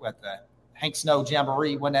believe, what the Hank Snow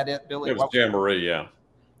Jamboree. Wasn't that it, Billy? It was Jamboree, yeah.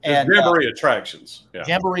 And Jamboree attractions. Yeah.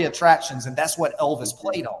 Jamboree attractions, and that's what Elvis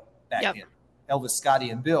played on back then. Elvis, Scotty,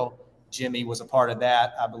 and Bill. Jimmie was a part of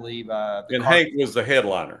that, I believe. And Hank was the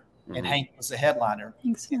headliner. And Hank was the headliner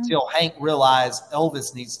until Hank realized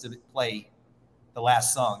Elvis needs to play the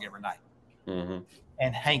last song every night.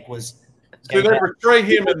 And Hank was. So they portray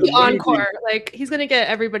him in the encore. Like, he's going to get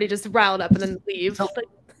everybody just riled up and then leave.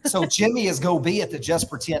 So Jimmie is going to be at the Just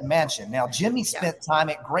Pretend Mansion. Now, Jimmie spent time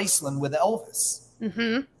at Graceland with Elvis.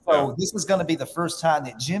 So this is going to be the first time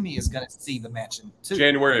that Jimmie is going to see the mansion too.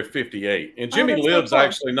 January of 58. And Jimmie lives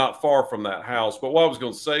actually not far from that house. But what I was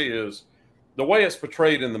going to say is the way it's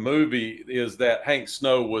portrayed in the movie is that Hank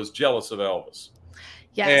Snow was jealous of Elvis.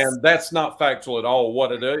 Yes. And that's not factual at all.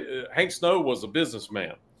 Hank Snow was a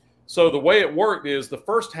businessman. So the way it worked is the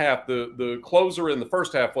first half, the closer in the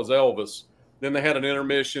first half was Elvis. Then they had an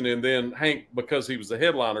intermission, and then Hank, because he was the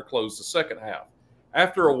headliner, closed the second half.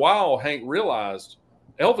 After a while, Hank realized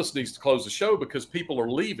Elvis needs to close the show because people are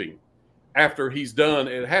leaving after he's done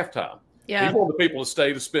at halftime. Yeah. He wanted the people to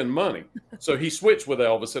stay to spend money. So he switched with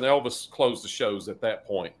Elvis, and Elvis closed the shows at that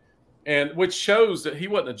point. And which shows that he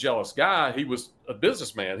wasn't a jealous guy. He was a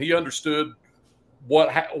businessman. He understood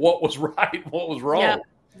what was right, what was wrong.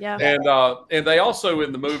 Yeah. And they also,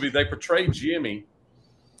 in the movie, they portray Jimmie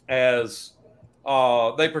as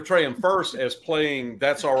they portray him first as playing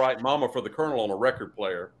 "That's All Right, Mama" for the Colonel on a record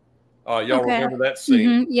player. Y'all remember that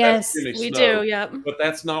scene? Yes, we do. Yeah, but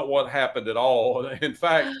that's not what happened at all. In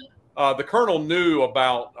fact, the Colonel knew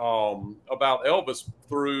about Elvis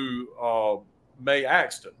through Mae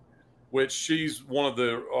Axton, which she's one of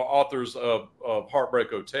the authors of Heartbreak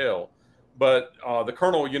Hotel. But the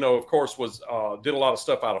Colonel, of course, did a lot of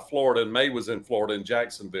stuff out of Florida, and Mae was in Florida in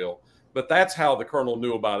Jacksonville. But that's how the Colonel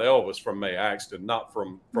knew about Elvis, from Mae Axton, not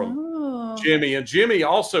from Jimmie. And Jimmie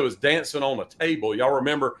also is dancing on a table. Y'all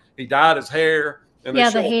remember he dyed his hair, and they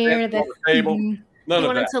the hair, on the table. None he of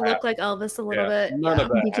wanted that to look like Elvis a little bit. None of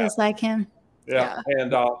that. Be just like him. Yeah.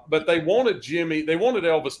 And but they wanted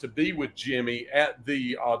Elvis to be with Jimmie at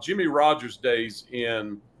the Jimmie Rodgers days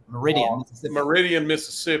in Meridian,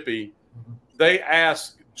 Mississippi. They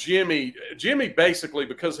asked Jimmie basically,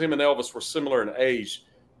 because him and Elvis were similar in age,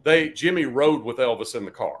 Jimmie rode with Elvis in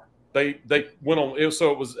the car. They went on.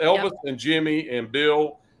 So it was Elvis and Jimmie and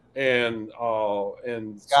Bill and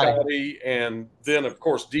Scotty, and then of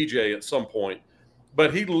course DJ at some point.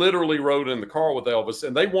 But he literally rode in the car with Elvis,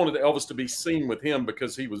 and they wanted Elvis to be seen with him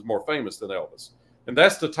because he was more famous than Elvis. And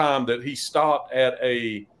that's the time that he stopped at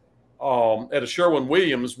a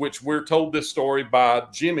Sherwin-Williams, which we're told this story by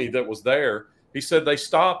Jimmie that was there. He said they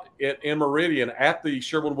stopped in Meridian at the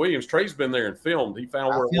Sherwin-Williams. Trey's been there and filmed. He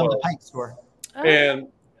found where it was. The paint store. And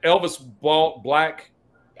Elvis bought black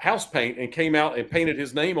house paint and came out and painted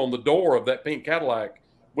his name on the door of that pink Cadillac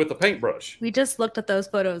with a paintbrush. We just looked at those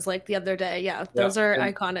photos like the other day. Yeah, those are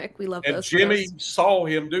iconic. We love those. And Jimmie saw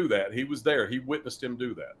him do that. He was there. He witnessed him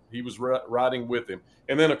do that. He was riding with him.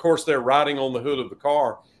 And then, of course, they're riding on the hood of the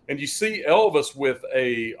car. And you see Elvis with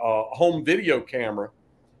a home video camera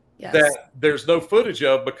that there's no footage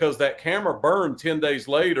of, because that camera burned 10 days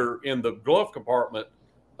later in the glove compartment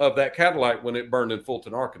of that Cadillac when it burned in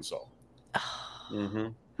Fulton, Arkansas.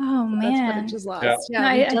 Oh, man. That's what it just lost. Yeah,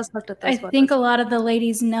 I just looked at those photos. Think a lot of the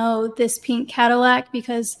ladies know this pink Cadillac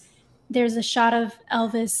because there's a shot of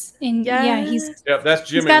Elvis in that's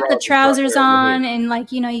Jimmie. He's got the trousers on, and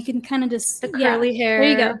you can kind of just the curly hair. There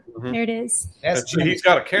you go. There it is. He's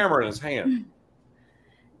got a camera in his hand.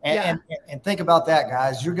 And think about that,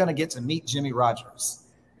 guys. You're going to get to meet Jimmie Rodgers.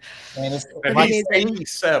 And he's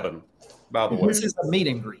 87, by the way. This is a meet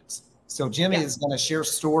and greet. So Jimmie is going to share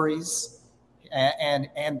stories. And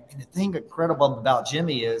the thing incredible about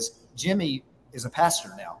Jimmie is a pastor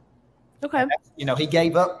now. Okay. He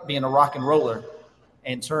gave up being a rock and roller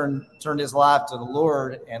and turned his life to the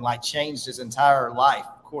Lord and changed his entire life,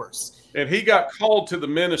 of course. And he got called to the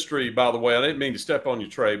ministry, by the way. I didn't mean to step on you,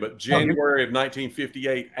 Trey, but January of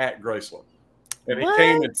 1958 at Graceland. And he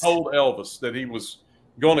came and told Elvis that he was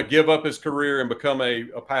going to give up his career and become a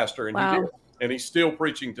pastor. And he did. And he's still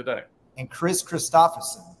preaching today. And Chris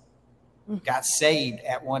Christopherson got saved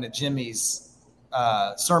at one of Jimmie's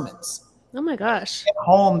sermons. Oh my gosh. Went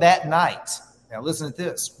home that night. Now listen to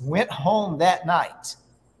this. Went home that night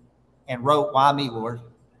and wrote "Why Me, Lord?"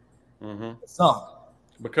 The song.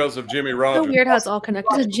 Because of Jimmie Rodgers. So weird how it's all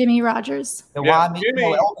connected. To Jimmie Rodgers. The Yeah, Why Me, Jimmie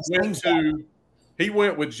Lord? he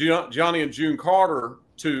went with Johnny and June Carter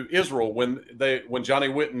to Israel when Johnny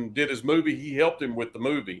went and did his movie. He helped him with the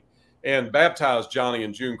movie and baptized Johnny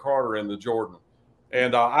and June Carter in the Jordan.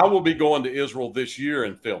 And I will be going to Israel this year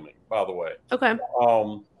and filming, by the way. Okay.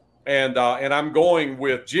 And I'm going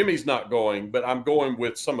with Jimmie's not going, but I'm going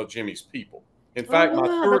with some of Jimmie's people. In fact, my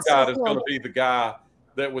tour guide is going to be the guy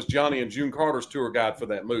that was Johnny and June Carter's tour guide for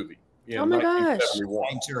that movie. Oh my gosh.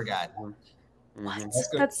 Same tour guide. What?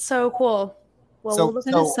 That's so cool. Well,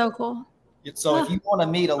 That is so cool. So if you want to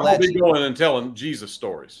meet a I'll legend, be going and telling Jesus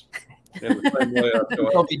stories. In the same way I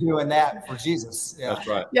you'll be doing that for Jesus. Yeah. That's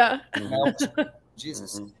right. Yeah.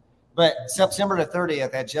 Jesus. But September the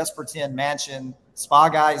 30th at Just for 10 Mansion, Spa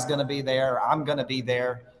Guy is going to be there. I'm going to be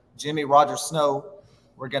there. Jimmie Rodgers Snow.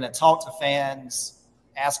 We're going to talk to fans,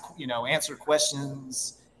 answer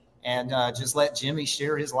questions, and just let Jimmie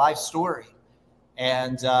share his life story.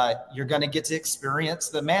 And you're going to get to experience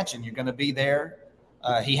the mansion. You're going to be there.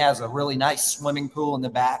 He has a really nice swimming pool in the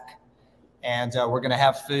back. And we're going to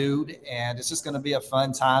have food, and it's just going to be a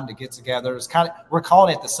fun time to get together. It's we're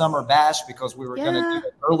calling it the Summer Bash because we were going to do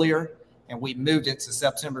it earlier, and we moved it to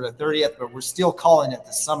September the 30th, but we're still calling it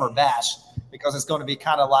the Summer Bash because it's going to be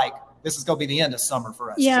kind of like, this is going to be the end of summer for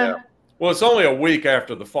us. Yeah. Well, it's only a week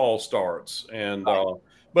after the fall starts. And, but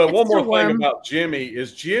It's one more still warm. thing about Jimmie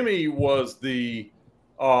is Jimmie was he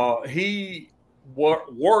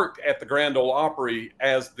worked at the Grand Ole Opry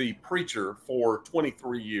as the preacher for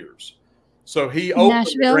 23 years. So he opened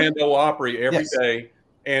the Grand Ole Opry every day,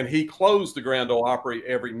 and he closed the Grand Ole Opry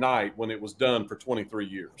every night when it was done for 23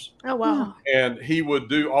 years. Oh wow! And he would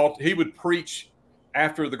preach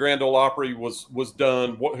after the Grand Ole Opry was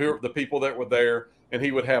done. Who the people that were there, and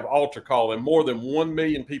he would have altar call, and more than 1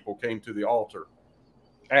 million people came to the altar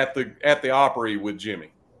at the Opry with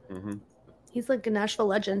Jimmie. He's like a Nashville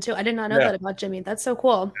legend too. I did not know that about Jimmie. That's so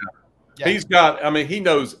cool. Yeah. He's got. I mean, he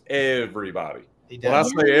knows everybody. When I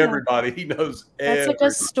say everybody, he knows That's everybody. such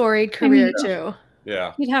a storied career too.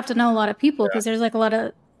 Yeah. You'd have to know a lot of people because there's like a lot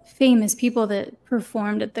of famous people that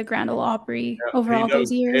performed at the Grand Ole Opry over all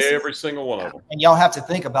those years. Every single one of them. And y'all have to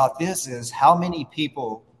think about this is how many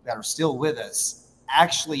people that are still with us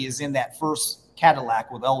actually is in that first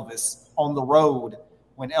Cadillac with Elvis on the road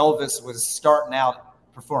when Elvis was starting out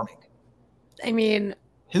performing. I mean,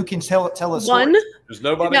 who can tell us one? There's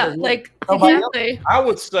nobody. Yeah, like exactly. I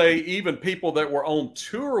would say even people that were on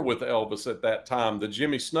tour with Elvis at that time, the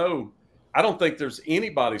Jimmie Snow. I don't think there's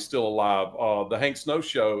anybody still alive. The Hank Snow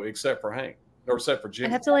Show, except for Hank, or except for Jimmie.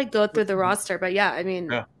 I'd have to go through the roster, but yeah, I mean,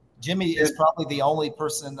 Jimmie is probably the only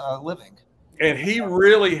person living, and he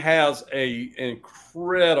really has a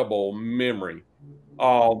incredible memory.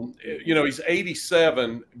 He's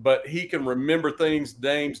 87, but he can remember things,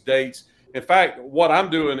 names, dates. In fact, what I'm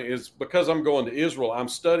doing is because I'm going to Israel, I'm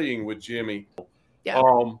studying with Jimmie. Yeah.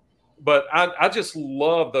 But I just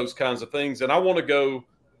love those kinds of things, and I want to go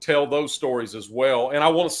tell those stories as well. And I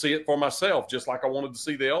want to see it for myself, just like I wanted to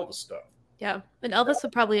see the Elvis stuff. Yeah. And Elvis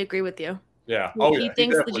would probably agree with you. Yeah. He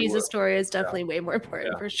thinks the Jesus story is definitely way more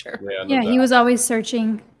important for sure. Yeah, he was always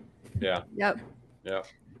searching. Yeah. Yep. Yeah.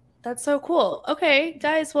 That's so cool. Okay,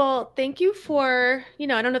 guys. Well, thank you for, I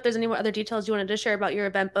don't know if there's any more other details you wanted to share about your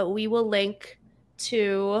event, but we will link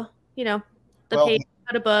to, the page,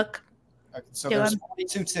 how to book. So there's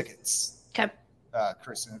 42 tickets. Okay.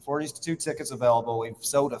 Kristen, 42 tickets available. We've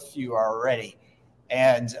sold a few already.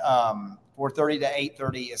 And 4:30 to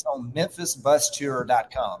 8:30 is on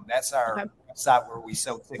memphisbustour.com. That's our website where we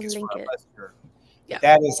sell tickets for our bus tour. Yeah.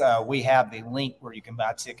 That is, we have the link where you can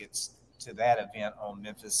buy tickets to that event on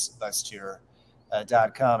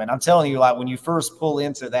memphisbustour.com. And I'm telling you, like when you first pull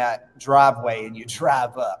into that driveway and you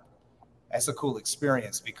drive up, that's a cool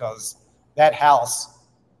experience because that house,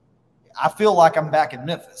 I feel like I'm back in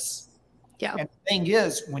Memphis. Yeah. And the thing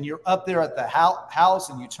is, when you're up there at the house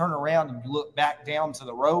and you turn around and you look back down to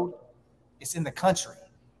the road, it's in the country.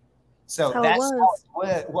 So that's how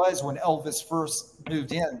it was when Elvis first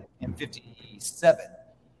moved in 57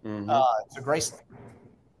 to Graceland.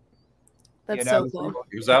 That's so cool.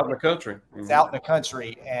 He was out in the country. It's out in the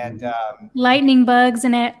country. And lightning bugs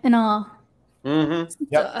and all. Yep.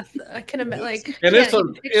 I can imagine, and it's a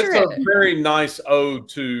very nice ode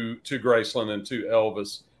to Graceland and to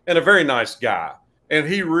Elvis, and a very nice guy. And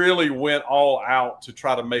he really went all out to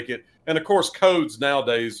try to make it. And of course, codes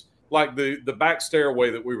nowadays like the back stairway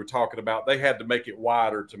that we were talking about, they had to make it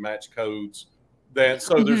wider to match codes.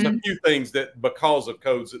 So there's a few things that because of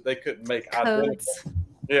codes that they couldn't make identical.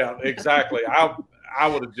 Yeah, exactly. I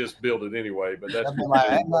would have just built it anyway, but that's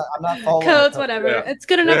I'm not following codes, whatever. Yeah. It's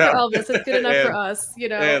good enough for Elvis. It's good enough for us. You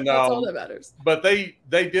know, and, that's all that matters. But they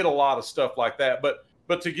did a lot of stuff like that. But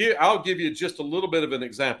I'll give you just a little bit of an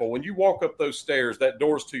example. When you walk up those stairs, that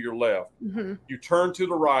door's to your left. You turn to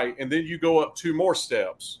the right, and then you go up 2 more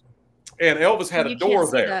steps. And Elvis had a door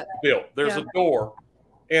there built. There's a door.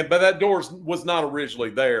 But that door was not originally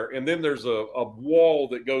there. And then there's a wall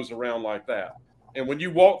that goes around like that. And when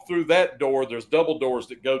you walk through that door, there's double doors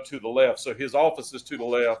that go to the left. So his office is to the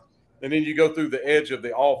left. And then you go through the edge of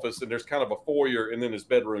the office, and there's kind of a foyer, and then his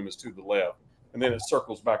bedroom is to the left. And then it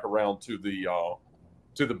circles back around to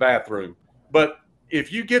the bathroom. But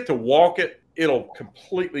if you get to walk it, it'll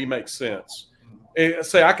completely make sense. And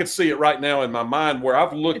say I could see it right now in my mind where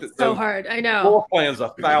I've looked at so hard. I know floor plans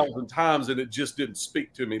 1,000 times, and it just didn't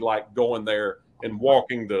speak to me like going there and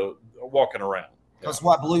walking around. Because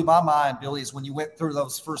what blew my mind, Billy, is when you went through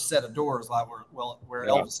those first set of doors, like where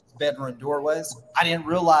Elvis' bedroom door was. I didn't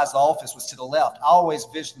realize the office was to the left. I always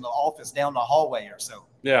visioned the office down the hallway or so.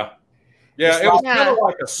 Yeah. It was kind of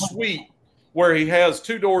like a suite where he has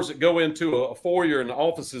 2 doors that go into a foyer, and the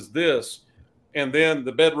office is this, and then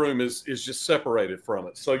the bedroom is just separated from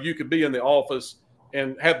it. So you could be in the office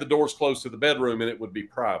and have the doors closed to the bedroom, and it would be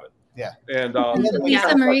private. Yeah. And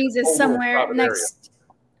Lisa Marie's is somewhere next.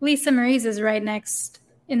 Lisa Marie's is right next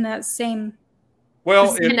in that same.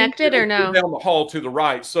 Well, connected or no? Down the hall to the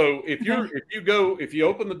right. So if you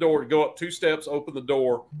open the door, go up 2 steps, open the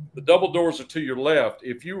door. The double doors are to your left.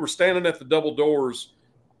 If you were standing at the double doors,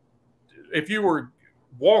 if you were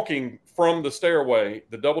walking from the stairway,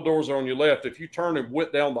 the double doors are on your left. If you turn and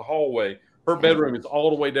went down the hallway, her bedroom is all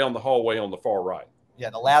the way down the hallway on the far right. Yeah,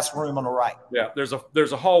 the last room on the right. Yeah, there's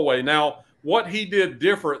a hallway. Now, what he did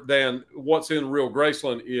different than what's in real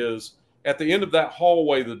Graceland is at the end of that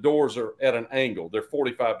hallway, the doors are at an angle. They're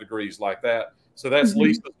 45 degrees like that. So that's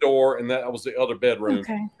Lisa's door, and that was the other bedroom.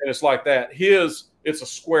 Okay. And it's like that. It's a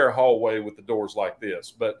square hallway with the doors like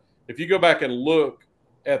this. But if you go back and look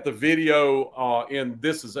at the video in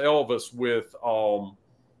This Is Elvis with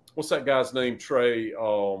what's that guy's name, Trey?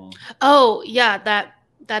 Oh yeah, that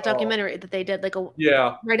documentary that they did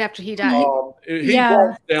right after he died. He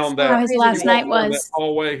walked down that. How his last night was.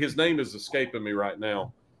 Hallway. His name is escaping me right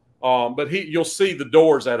now. But you'll see the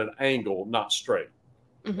doors at an angle, not straight.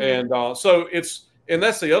 And so and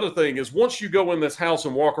that's the other thing is once you go in this house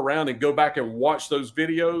and walk around and go back and watch those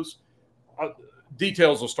videos,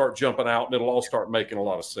 details will start jumping out and it'll all start making a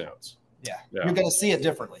lot of sense. Yeah. You're going to see it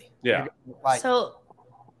differently. Yeah. So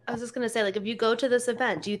I was just going to say, if you go to this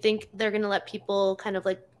event, do you think they're going to let people kind of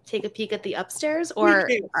take a peek at the upstairs or?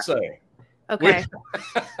 We can't say. Okay.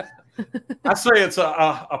 I say it's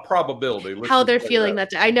a probability. How they're feeling that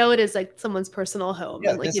day. I know it is someone's personal home,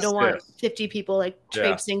 and you don't want 50 people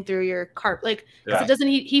traipsing through your carpet. So doesn't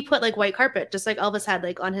he put white carpet just like Elvis had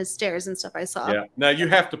on his stairs and stuff? I saw. Yeah. Now you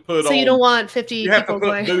have to put. So you don't want 50. You have to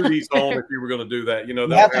put booties on if you were going to do that.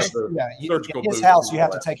 Surgical his house. You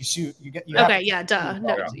have to take a shoot. Okay. Yeah. Duh.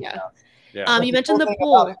 No. Yeah. You mentioned the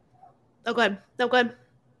pool. Oh, go ahead. No, go ahead.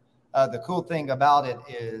 The cool thing about it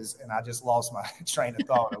is, and I just lost my train of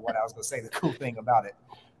thought of what I was going to say. The cool thing about it,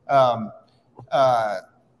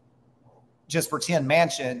 Just Pretend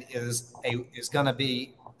Mansion is going to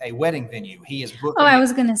be a wedding venue. He is booking. Oh, I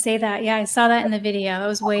was going to say that. Yeah, I saw that in the video. I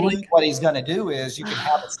was waiting. What he's going to do is you can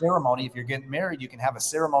have a ceremony. If you're getting married, you can have a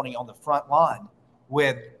ceremony on the front lawn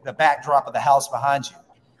with the backdrop of the house behind you.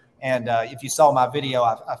 And if you saw my video,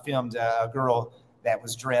 I filmed a girl that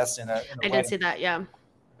was dressed in a I did see that, yeah.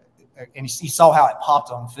 And you saw how it popped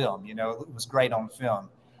on film. It was great on film.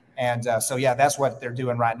 And so, yeah, that's what they're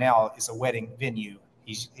doing right now is a wedding venue.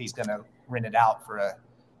 He's going to rent it out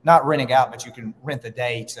not renting out, but you can rent the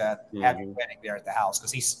day to have your wedding there at the house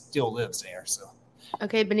because he still lives there. So,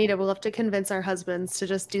 okay, Benita, we'll have to convince our husbands to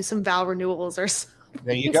just do some vow renewals or something.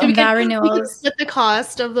 There you go. Some vow renewals. Split the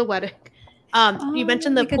cost of the wedding. You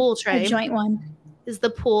mentioned the pool, Trey. A joint one. Is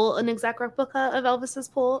the pool an exact replica of Elvis's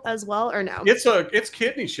pool as well, or no? It's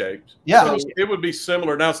kidney shaped. Yeah, so it would be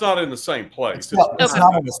similar. Now it's not in the same place. It's not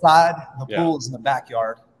on the side. The pool is in the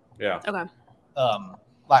backyard. Yeah. Okay.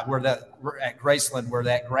 Like at Graceland, where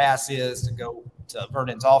that grass is to go to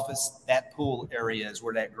Vernon's office, that pool area is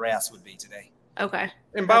where that grass would be today. Okay.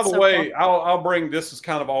 And by the way, cool. I'll bring this is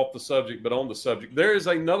kind of off the subject, but on the subject, there is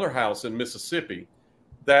another house in Mississippi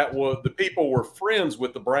that the people were friends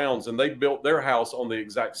with the Browns, and they built their house on the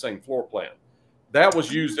exact same floor plan. That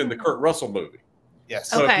was used in the Kurt Russell movie. Yes.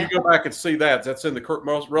 So Okay. if you go back and see that, that's in the Kurt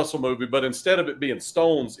Russell movie, but instead of it being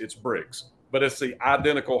stones, it's bricks. But it's the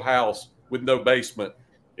identical house with no basement.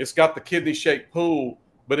 It's got the kidney-shaped pool,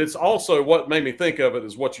 but it's also what made me think of it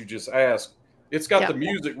is what you just asked. It's got the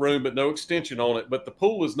music room, but no extension on it. But the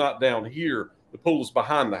pool is not down here. The pool is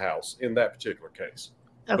behind the house in that particular case.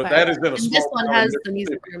 Okay. But that is in a And small this one town has in the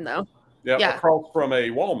music Mississippi. room, though. Yeah, across from a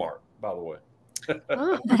Walmart, by the way.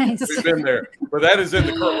 Oh. Nice. We've been there. But that is in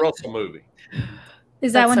the Kurt Russell movie.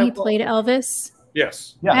 Is that That's when so he cool. played Elvis?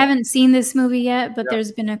 Yes. Yeah. I haven't seen this movie yet, but Yeah.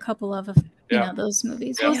 there's been a couple of those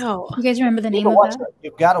movies. Yeah. You guys remember the You name gotta of watch that? it.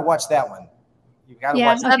 You've got to watch that one. You've got to Yeah,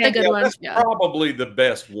 watch That's okay. a good one. That's Yeah. probably the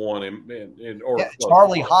best one in or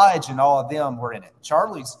Charlie Hodge and all of them were in it.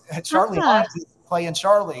 Charlie Hodge is playing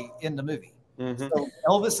Charlie in the movie. Mhm. So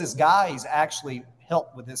Elvis's guys actually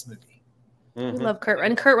helped with this movie. We Mhm. love Kurt.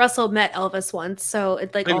 And Kurt Russell met Elvis once, so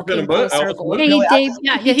it like He's all been came in full Elvis circle. movie. Hey, he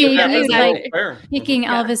Yeah, he he- yeah, debuted exactly. like kicking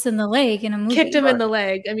Yeah. Elvis in the leg in a movie. Kicked him in the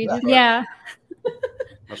leg. I mean, he's Yeah.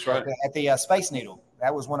 That's right. At the Space Needle.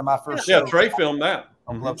 That was one of my first Yeah, shows Trey filmed that.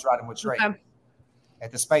 on Mhm. Globetrotting with Trey. Okay.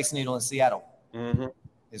 At the Space Needle in Seattle Mhm.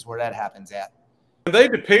 is where that happens at. They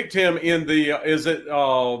depict him in the is it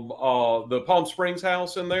the Palm Springs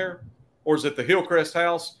house in there, or is it the Hillcrest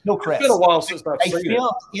house? Hillcrest. It's been a while since I've They seen it.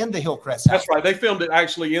 filmed in the Hillcrest house. That's right. They filmed it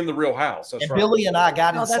actually in the real house. That's And right. Billy and I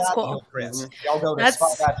got Oh, inside that's the cool. Hillcrest. Y'all go to That's-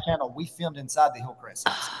 Spot Guy channel. We filmed inside the Hillcrest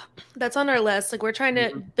house. That's on our list. Like we're trying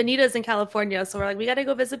to Benita's in California, so we're like, we gotta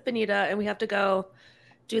go visit Benita and we have to go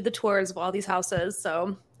do the tours of all these houses.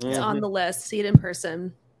 So it's on the list. See it in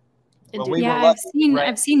person. And Well, do- we were Yeah, lucky, right?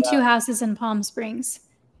 I've seen two houses in Palm Springs.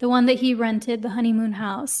 The one that he rented, the honeymoon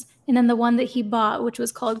house, and then the one that he bought, which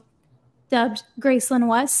was dubbed Graceland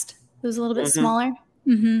West. It was a little bit smaller.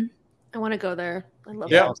 Mm-hmm. I want to go there. I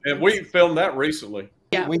love Yeah, that. and we filmed that recently.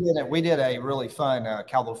 Yeah. We did a really fun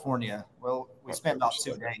California. Well, we spent about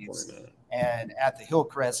 2 days, and at the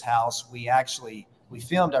Hillcrest house, we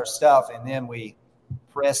filmed our stuff, and then we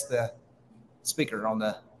pressed the speaker on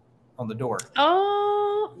the door,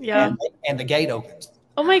 Oh yeah. and the gate opened.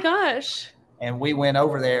 Oh my gosh. And we went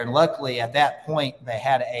over there, and luckily at that point they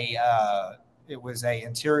had it was a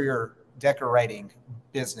interior decorating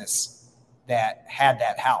business that had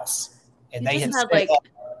that house, and You they just had had,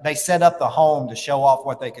 they set up the home to show off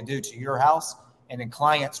what they could do to your house, and then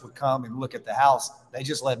clients would come and look at the house. They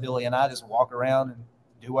just let Billy and I just walk around and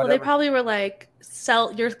do Well, whatever. they probably were like,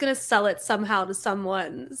 you're gonna sell it somehow to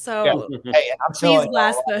someone. So Hey, I'm please telling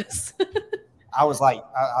blast you, this. I was like,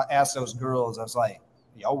 I asked those girls, I was like,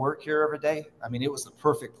 y'all work here every day? I mean, it was the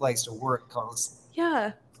perfect place to work because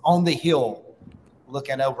Yeah. on the hill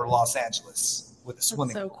looking over Los Angeles with a That's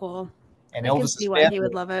swimming so pool. cool. And I can Elvis's see why he bedroom,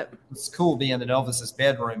 would love it. it's cool being in Elvis's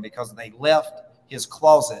bedroom because they left his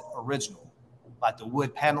closet original, like the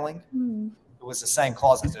wood paneling. It was the same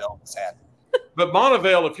closet that Elvis had. But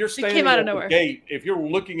Montevideo, if you're standing came out at of the nowhere. gate, if you're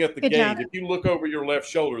looking at the Good gate, job. if you look over your left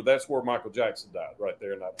shoulder, that's where Michael Jackson died, right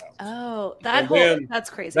there in that house. Oh, And then that's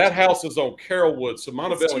crazy. That house is on Carrollwood. So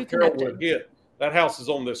Montevideo and too Carrollwood connected. hit. That house is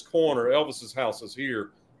on this corner. Elvis's house is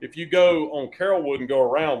here. If you go on Carrollwood and go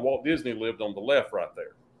around, Walt Disney lived on the left right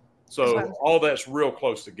there. So Wow. all that's real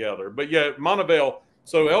close together. But yeah, Montevideo.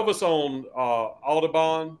 So Elvis owned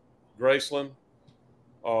Audubon, Graceland,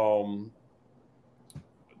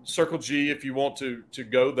 Circle G if you want to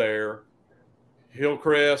go there,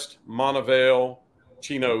 Hillcrest, Montevideo,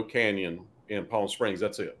 Chino Canyon in Palm Springs.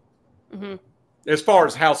 That's it. Mhm. As far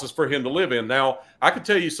as houses for him to live in. Now, I could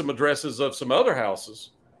tell you some addresses of some other houses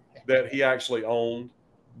that he actually owned,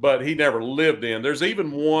 but he never lived in. There's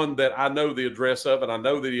even one that I know the address of, and I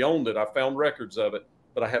know that he owned it. I found records of it,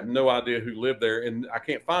 but I have no idea who lived there, and I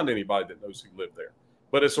can't find anybody that knows who lived there.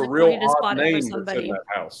 But it's a Like, real he just odd bought it for name that's in somebody. that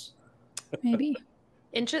house. Maybe.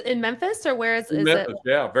 In Memphis, or where is Memphis, it?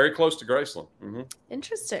 yeah, very close to Graceland. Mm-hmm.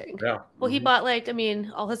 Interesting. Yeah. Well, he Mhm.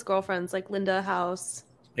 bought all his girlfriends, like Linda House.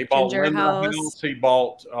 He bought Ginger Linda house. He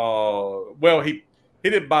bought he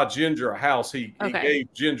didn't buy Ginger a house. He Okay.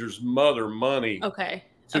 gave Ginger's mother money Okay.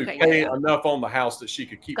 to Okay. pay Yeah. enough on the house that she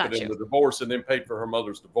could keep Got it in you. the divorce, and then paid for her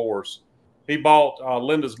mother's divorce. He bought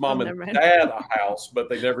Linda's mom and never mind. dad a house, but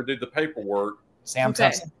they never did the paperwork. Sam Okay.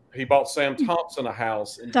 Thompson. He bought Sam Thompson a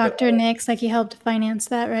house. And Dr. Nick's, like he helped finance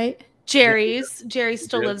that, right? Jerry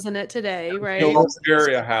still did. lives in it today, right? Still owns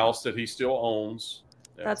Jerry a house that he still owns.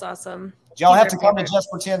 Yeah. That's awesome. Did y'all He's have our to come to favorite. Just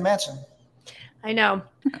Pretend Mansion? I know.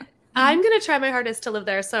 I'm gonna try my hardest to live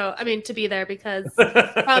there. To be there because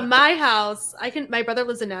from my house, my brother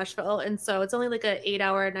lives in Nashville, and so it's only like a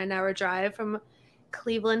 9-hour drive from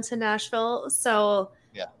Cleveland to Nashville. So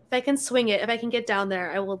yeah, if I can swing it, if I can get down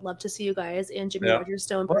there, I would love to see you guys and Jimmie Rodgers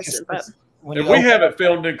Snow in person. But And we haven't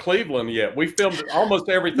filmed in Cleveland yet. We filmed almost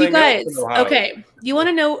everything. You guys, else in Ohio. okay. You want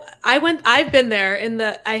to know? I've been there.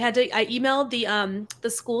 I emailed the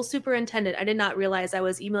school superintendent. I did not realize I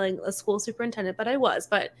was emailing a school superintendent, but I was.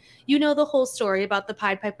 But you know the whole story about the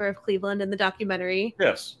Pied Piper of Cleveland in the documentary.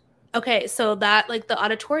 Yes. Okay, so that like the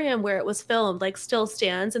auditorium where it was filmed like still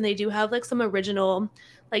stands, and they do have like some original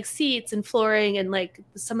like seats and flooring and like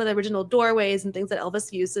some of the original doorways and things that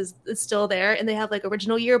Elvis uses is still there, and they have like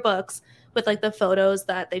original yearbooks with like the photos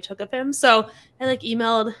that they took of him. So I like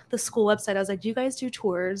emailed the school website. I was like, do you guys do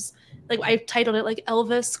tours? Like I titled it like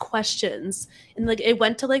Elvis questions. And like it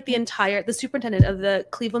went to like the superintendent of the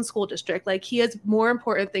Cleveland school district. Like he has more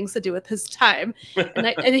important things to do with his time.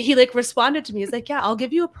 And he like responded to me. He's like, yeah, I'll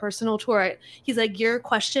give you a personal tour. He's like, your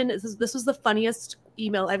question this was the funniest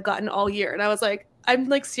email I've gotten all year. And I was like, I'm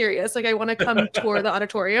like serious. Like I want to come tour the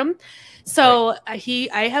auditorium. So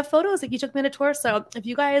I have photos. Like he took me on a tour. So if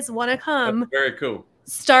you guys want to come, that's very cool.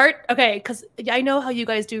 Because I know how you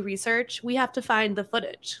guys do research. We have to find the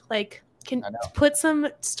footage. Like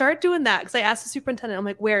start doing that. Because I asked the superintendent, I'm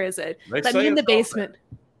like, where is it? Let me in the basement.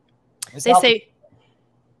 They say,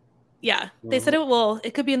 yeah. They said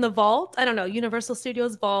it could be in the vault. I don't know. Universal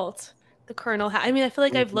Studios vault. The Colonel. I mean, I feel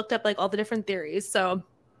like I've looked up like all the different theories. So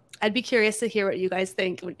I'd be curious to hear what you guys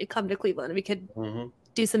think when you come to Cleveland. We could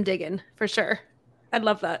do some digging for sure. I'd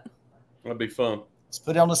love that. That'd be fun. Let's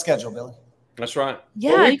put it on the schedule, Billy. That's right.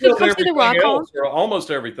 Yeah, well, you could come to the Rock Hall. Or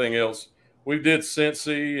almost everything else. We did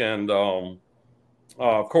Cincy and,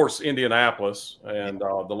 of course, Indianapolis and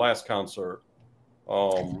the last concert,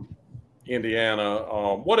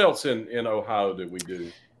 Indiana. What else in Ohio did we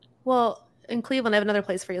do? Well, in Cleveland, I have another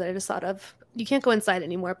place for you that I just thought of. You can't go inside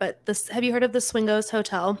anymore, but have you heard of the Swingos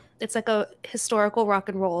Hotel? It's like a historical rock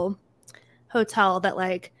and roll hotel that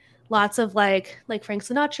like lots of like Frank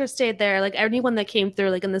Sinatra stayed there. Like anyone that came through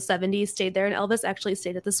like in the 70s stayed there, and Elvis actually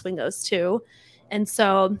stayed at the Swingos too. And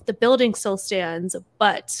so the building still stands,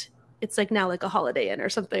 but it's like now like a Holiday Inn or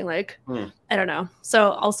something like, I don't know.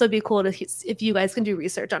 So also be cool if you guys can do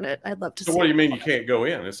research on it. I'd love to see. So what do you mean you can't go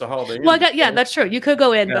in? It's a Holiday Inn. Well, that's true. You could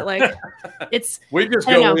go in, but like we just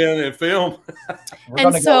go in and film.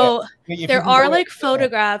 And so there are like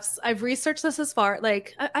photographs. I've researched this as far,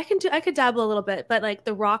 like I could dabble a little bit, but like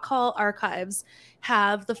the Rock Hall archives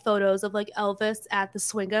have the photos of like Elvis at the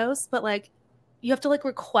Swingos, but like you have to like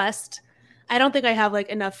request. I don't think I have like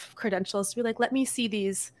enough credentials to be like, let me see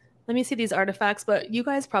these artifacts, but you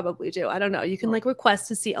guys probably do. I don't know. You can like request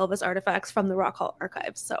to see Elvis artifacts from the Rock Hall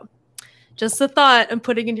archives. So just a thought I'm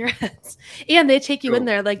putting in your heads. And they take you in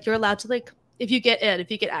there. Like you're allowed to like, if you get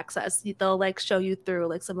access, they'll like show you through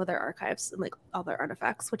like some of their archives and like all their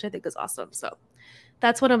artifacts, which I think is awesome. So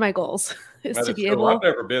that's one of my goals is to be able. I've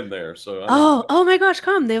never been there. So oh my gosh,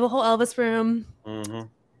 come. They have a whole Elvis room.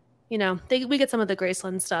 You know, we get some of the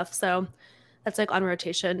Graceland stuff. So that's like on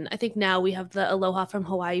rotation. I think now we have the Aloha from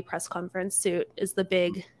Hawaii press conference suit is the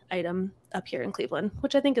big item up here in Cleveland,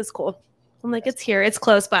 which I think is cool. I'm like, it's here. It's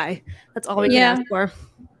close by. That's all we can ask for.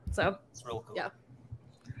 So it's real cool. Yeah.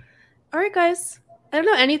 All right, guys. I don't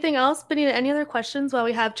know anything else. Benita, any other questions while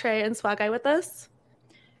we have Trey and Swag Guy with us?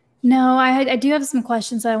 No, I do have some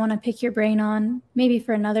questions that I want to pick your brain on, maybe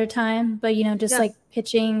for another time. But, you know, just like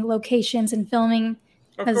pitching locations and filming.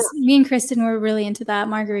 Because me and Kristen were really into that.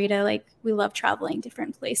 Margarita, like we love traveling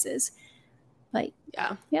different places. But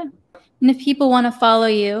yeah. And if people want to follow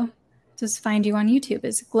you, just find you on YouTube.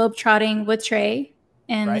 It's Globetrotting with Trey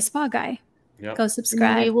and the Spa Guy. Yep. Go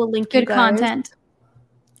subscribe. We will link good content.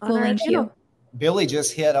 We'll link you. Billy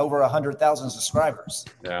just hit over 100,000 subscribers.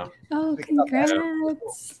 Yeah. Oh, congrats. Yeah.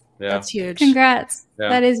 That's huge. Congrats. Yeah.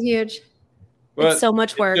 That is huge. But it's so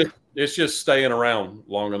much work. It's just staying around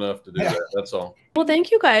long enough to do that. That's all. Well,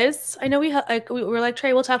 thank you guys. I know we were like,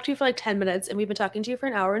 Trey, we'll talk to you for like 10 minutes, and we've been talking to you for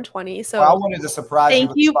an hour and 20. So I wanted to surprise you.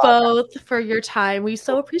 Thank you both for your time. We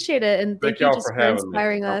so appreciate it, and thank you just for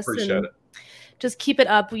inspiring us. I appreciate it. Just keep it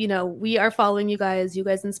up. You know, we are following you guys. You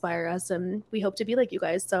guys inspire us, and we hope to be like you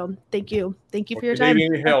guys. So thank you for your time. If you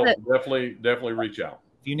need any help, definitely reach out.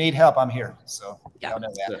 If you need help, I'm here. So y'all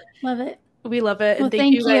know that. Love it. We love it, and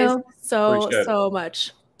thank you guys so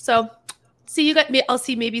much. So see you guys. I'll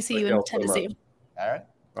see you in Tennessee. All right.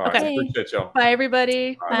 All right. Okay. Appreciate y'all. Bye,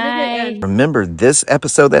 everybody. Bye. Remember this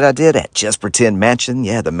episode that I did at Just Pretend Mansion?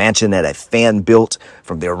 Yeah, the mansion that a fan built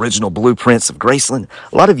from the original blueprints of Graceland.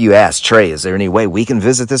 A lot of you asked, Trey, is there any way we can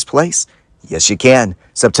visit this place? Yes, you can.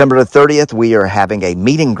 September the 30th, we are having a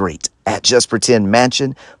meet and greet at Just Pretend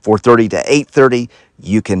Mansion, 4:30 to 8:30.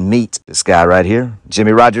 You can meet this guy right here,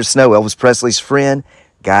 Jimmie Rodgers Snow, Elvis Presley's friend,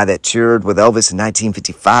 guy that toured with Elvis in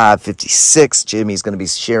 1955, 56. Jimmie's going to be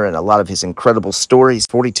sharing a lot of his incredible stories.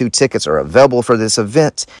 42 tickets are available for this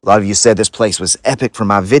event. A lot of you said this place was epic from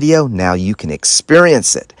my video. Now you can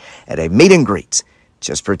experience it at a meet and greet.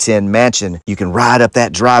 Just Pretend Mansion. You can ride up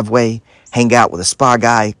that driveway, hang out with a spa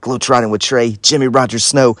guy, Globetrotting with Trey, Jimmie Rodgers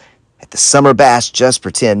Snow at the Summer Bash Just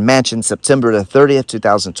Pretend Mansion, September the 30th,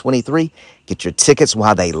 2023. Get your tickets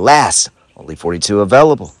while they last. Only 42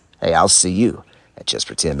 available. Hey, I'll see you at Just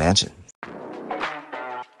Pretend Mansion.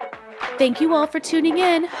 Thank you all for tuning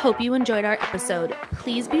in. Hope you enjoyed our episode.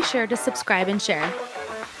 Please be sure to subscribe and share.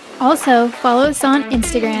 Also, follow us on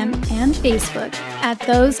Instagram and Facebook at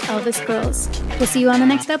Those Elvis Girls. We'll see you on the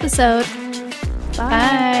next episode.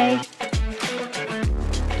 Bye.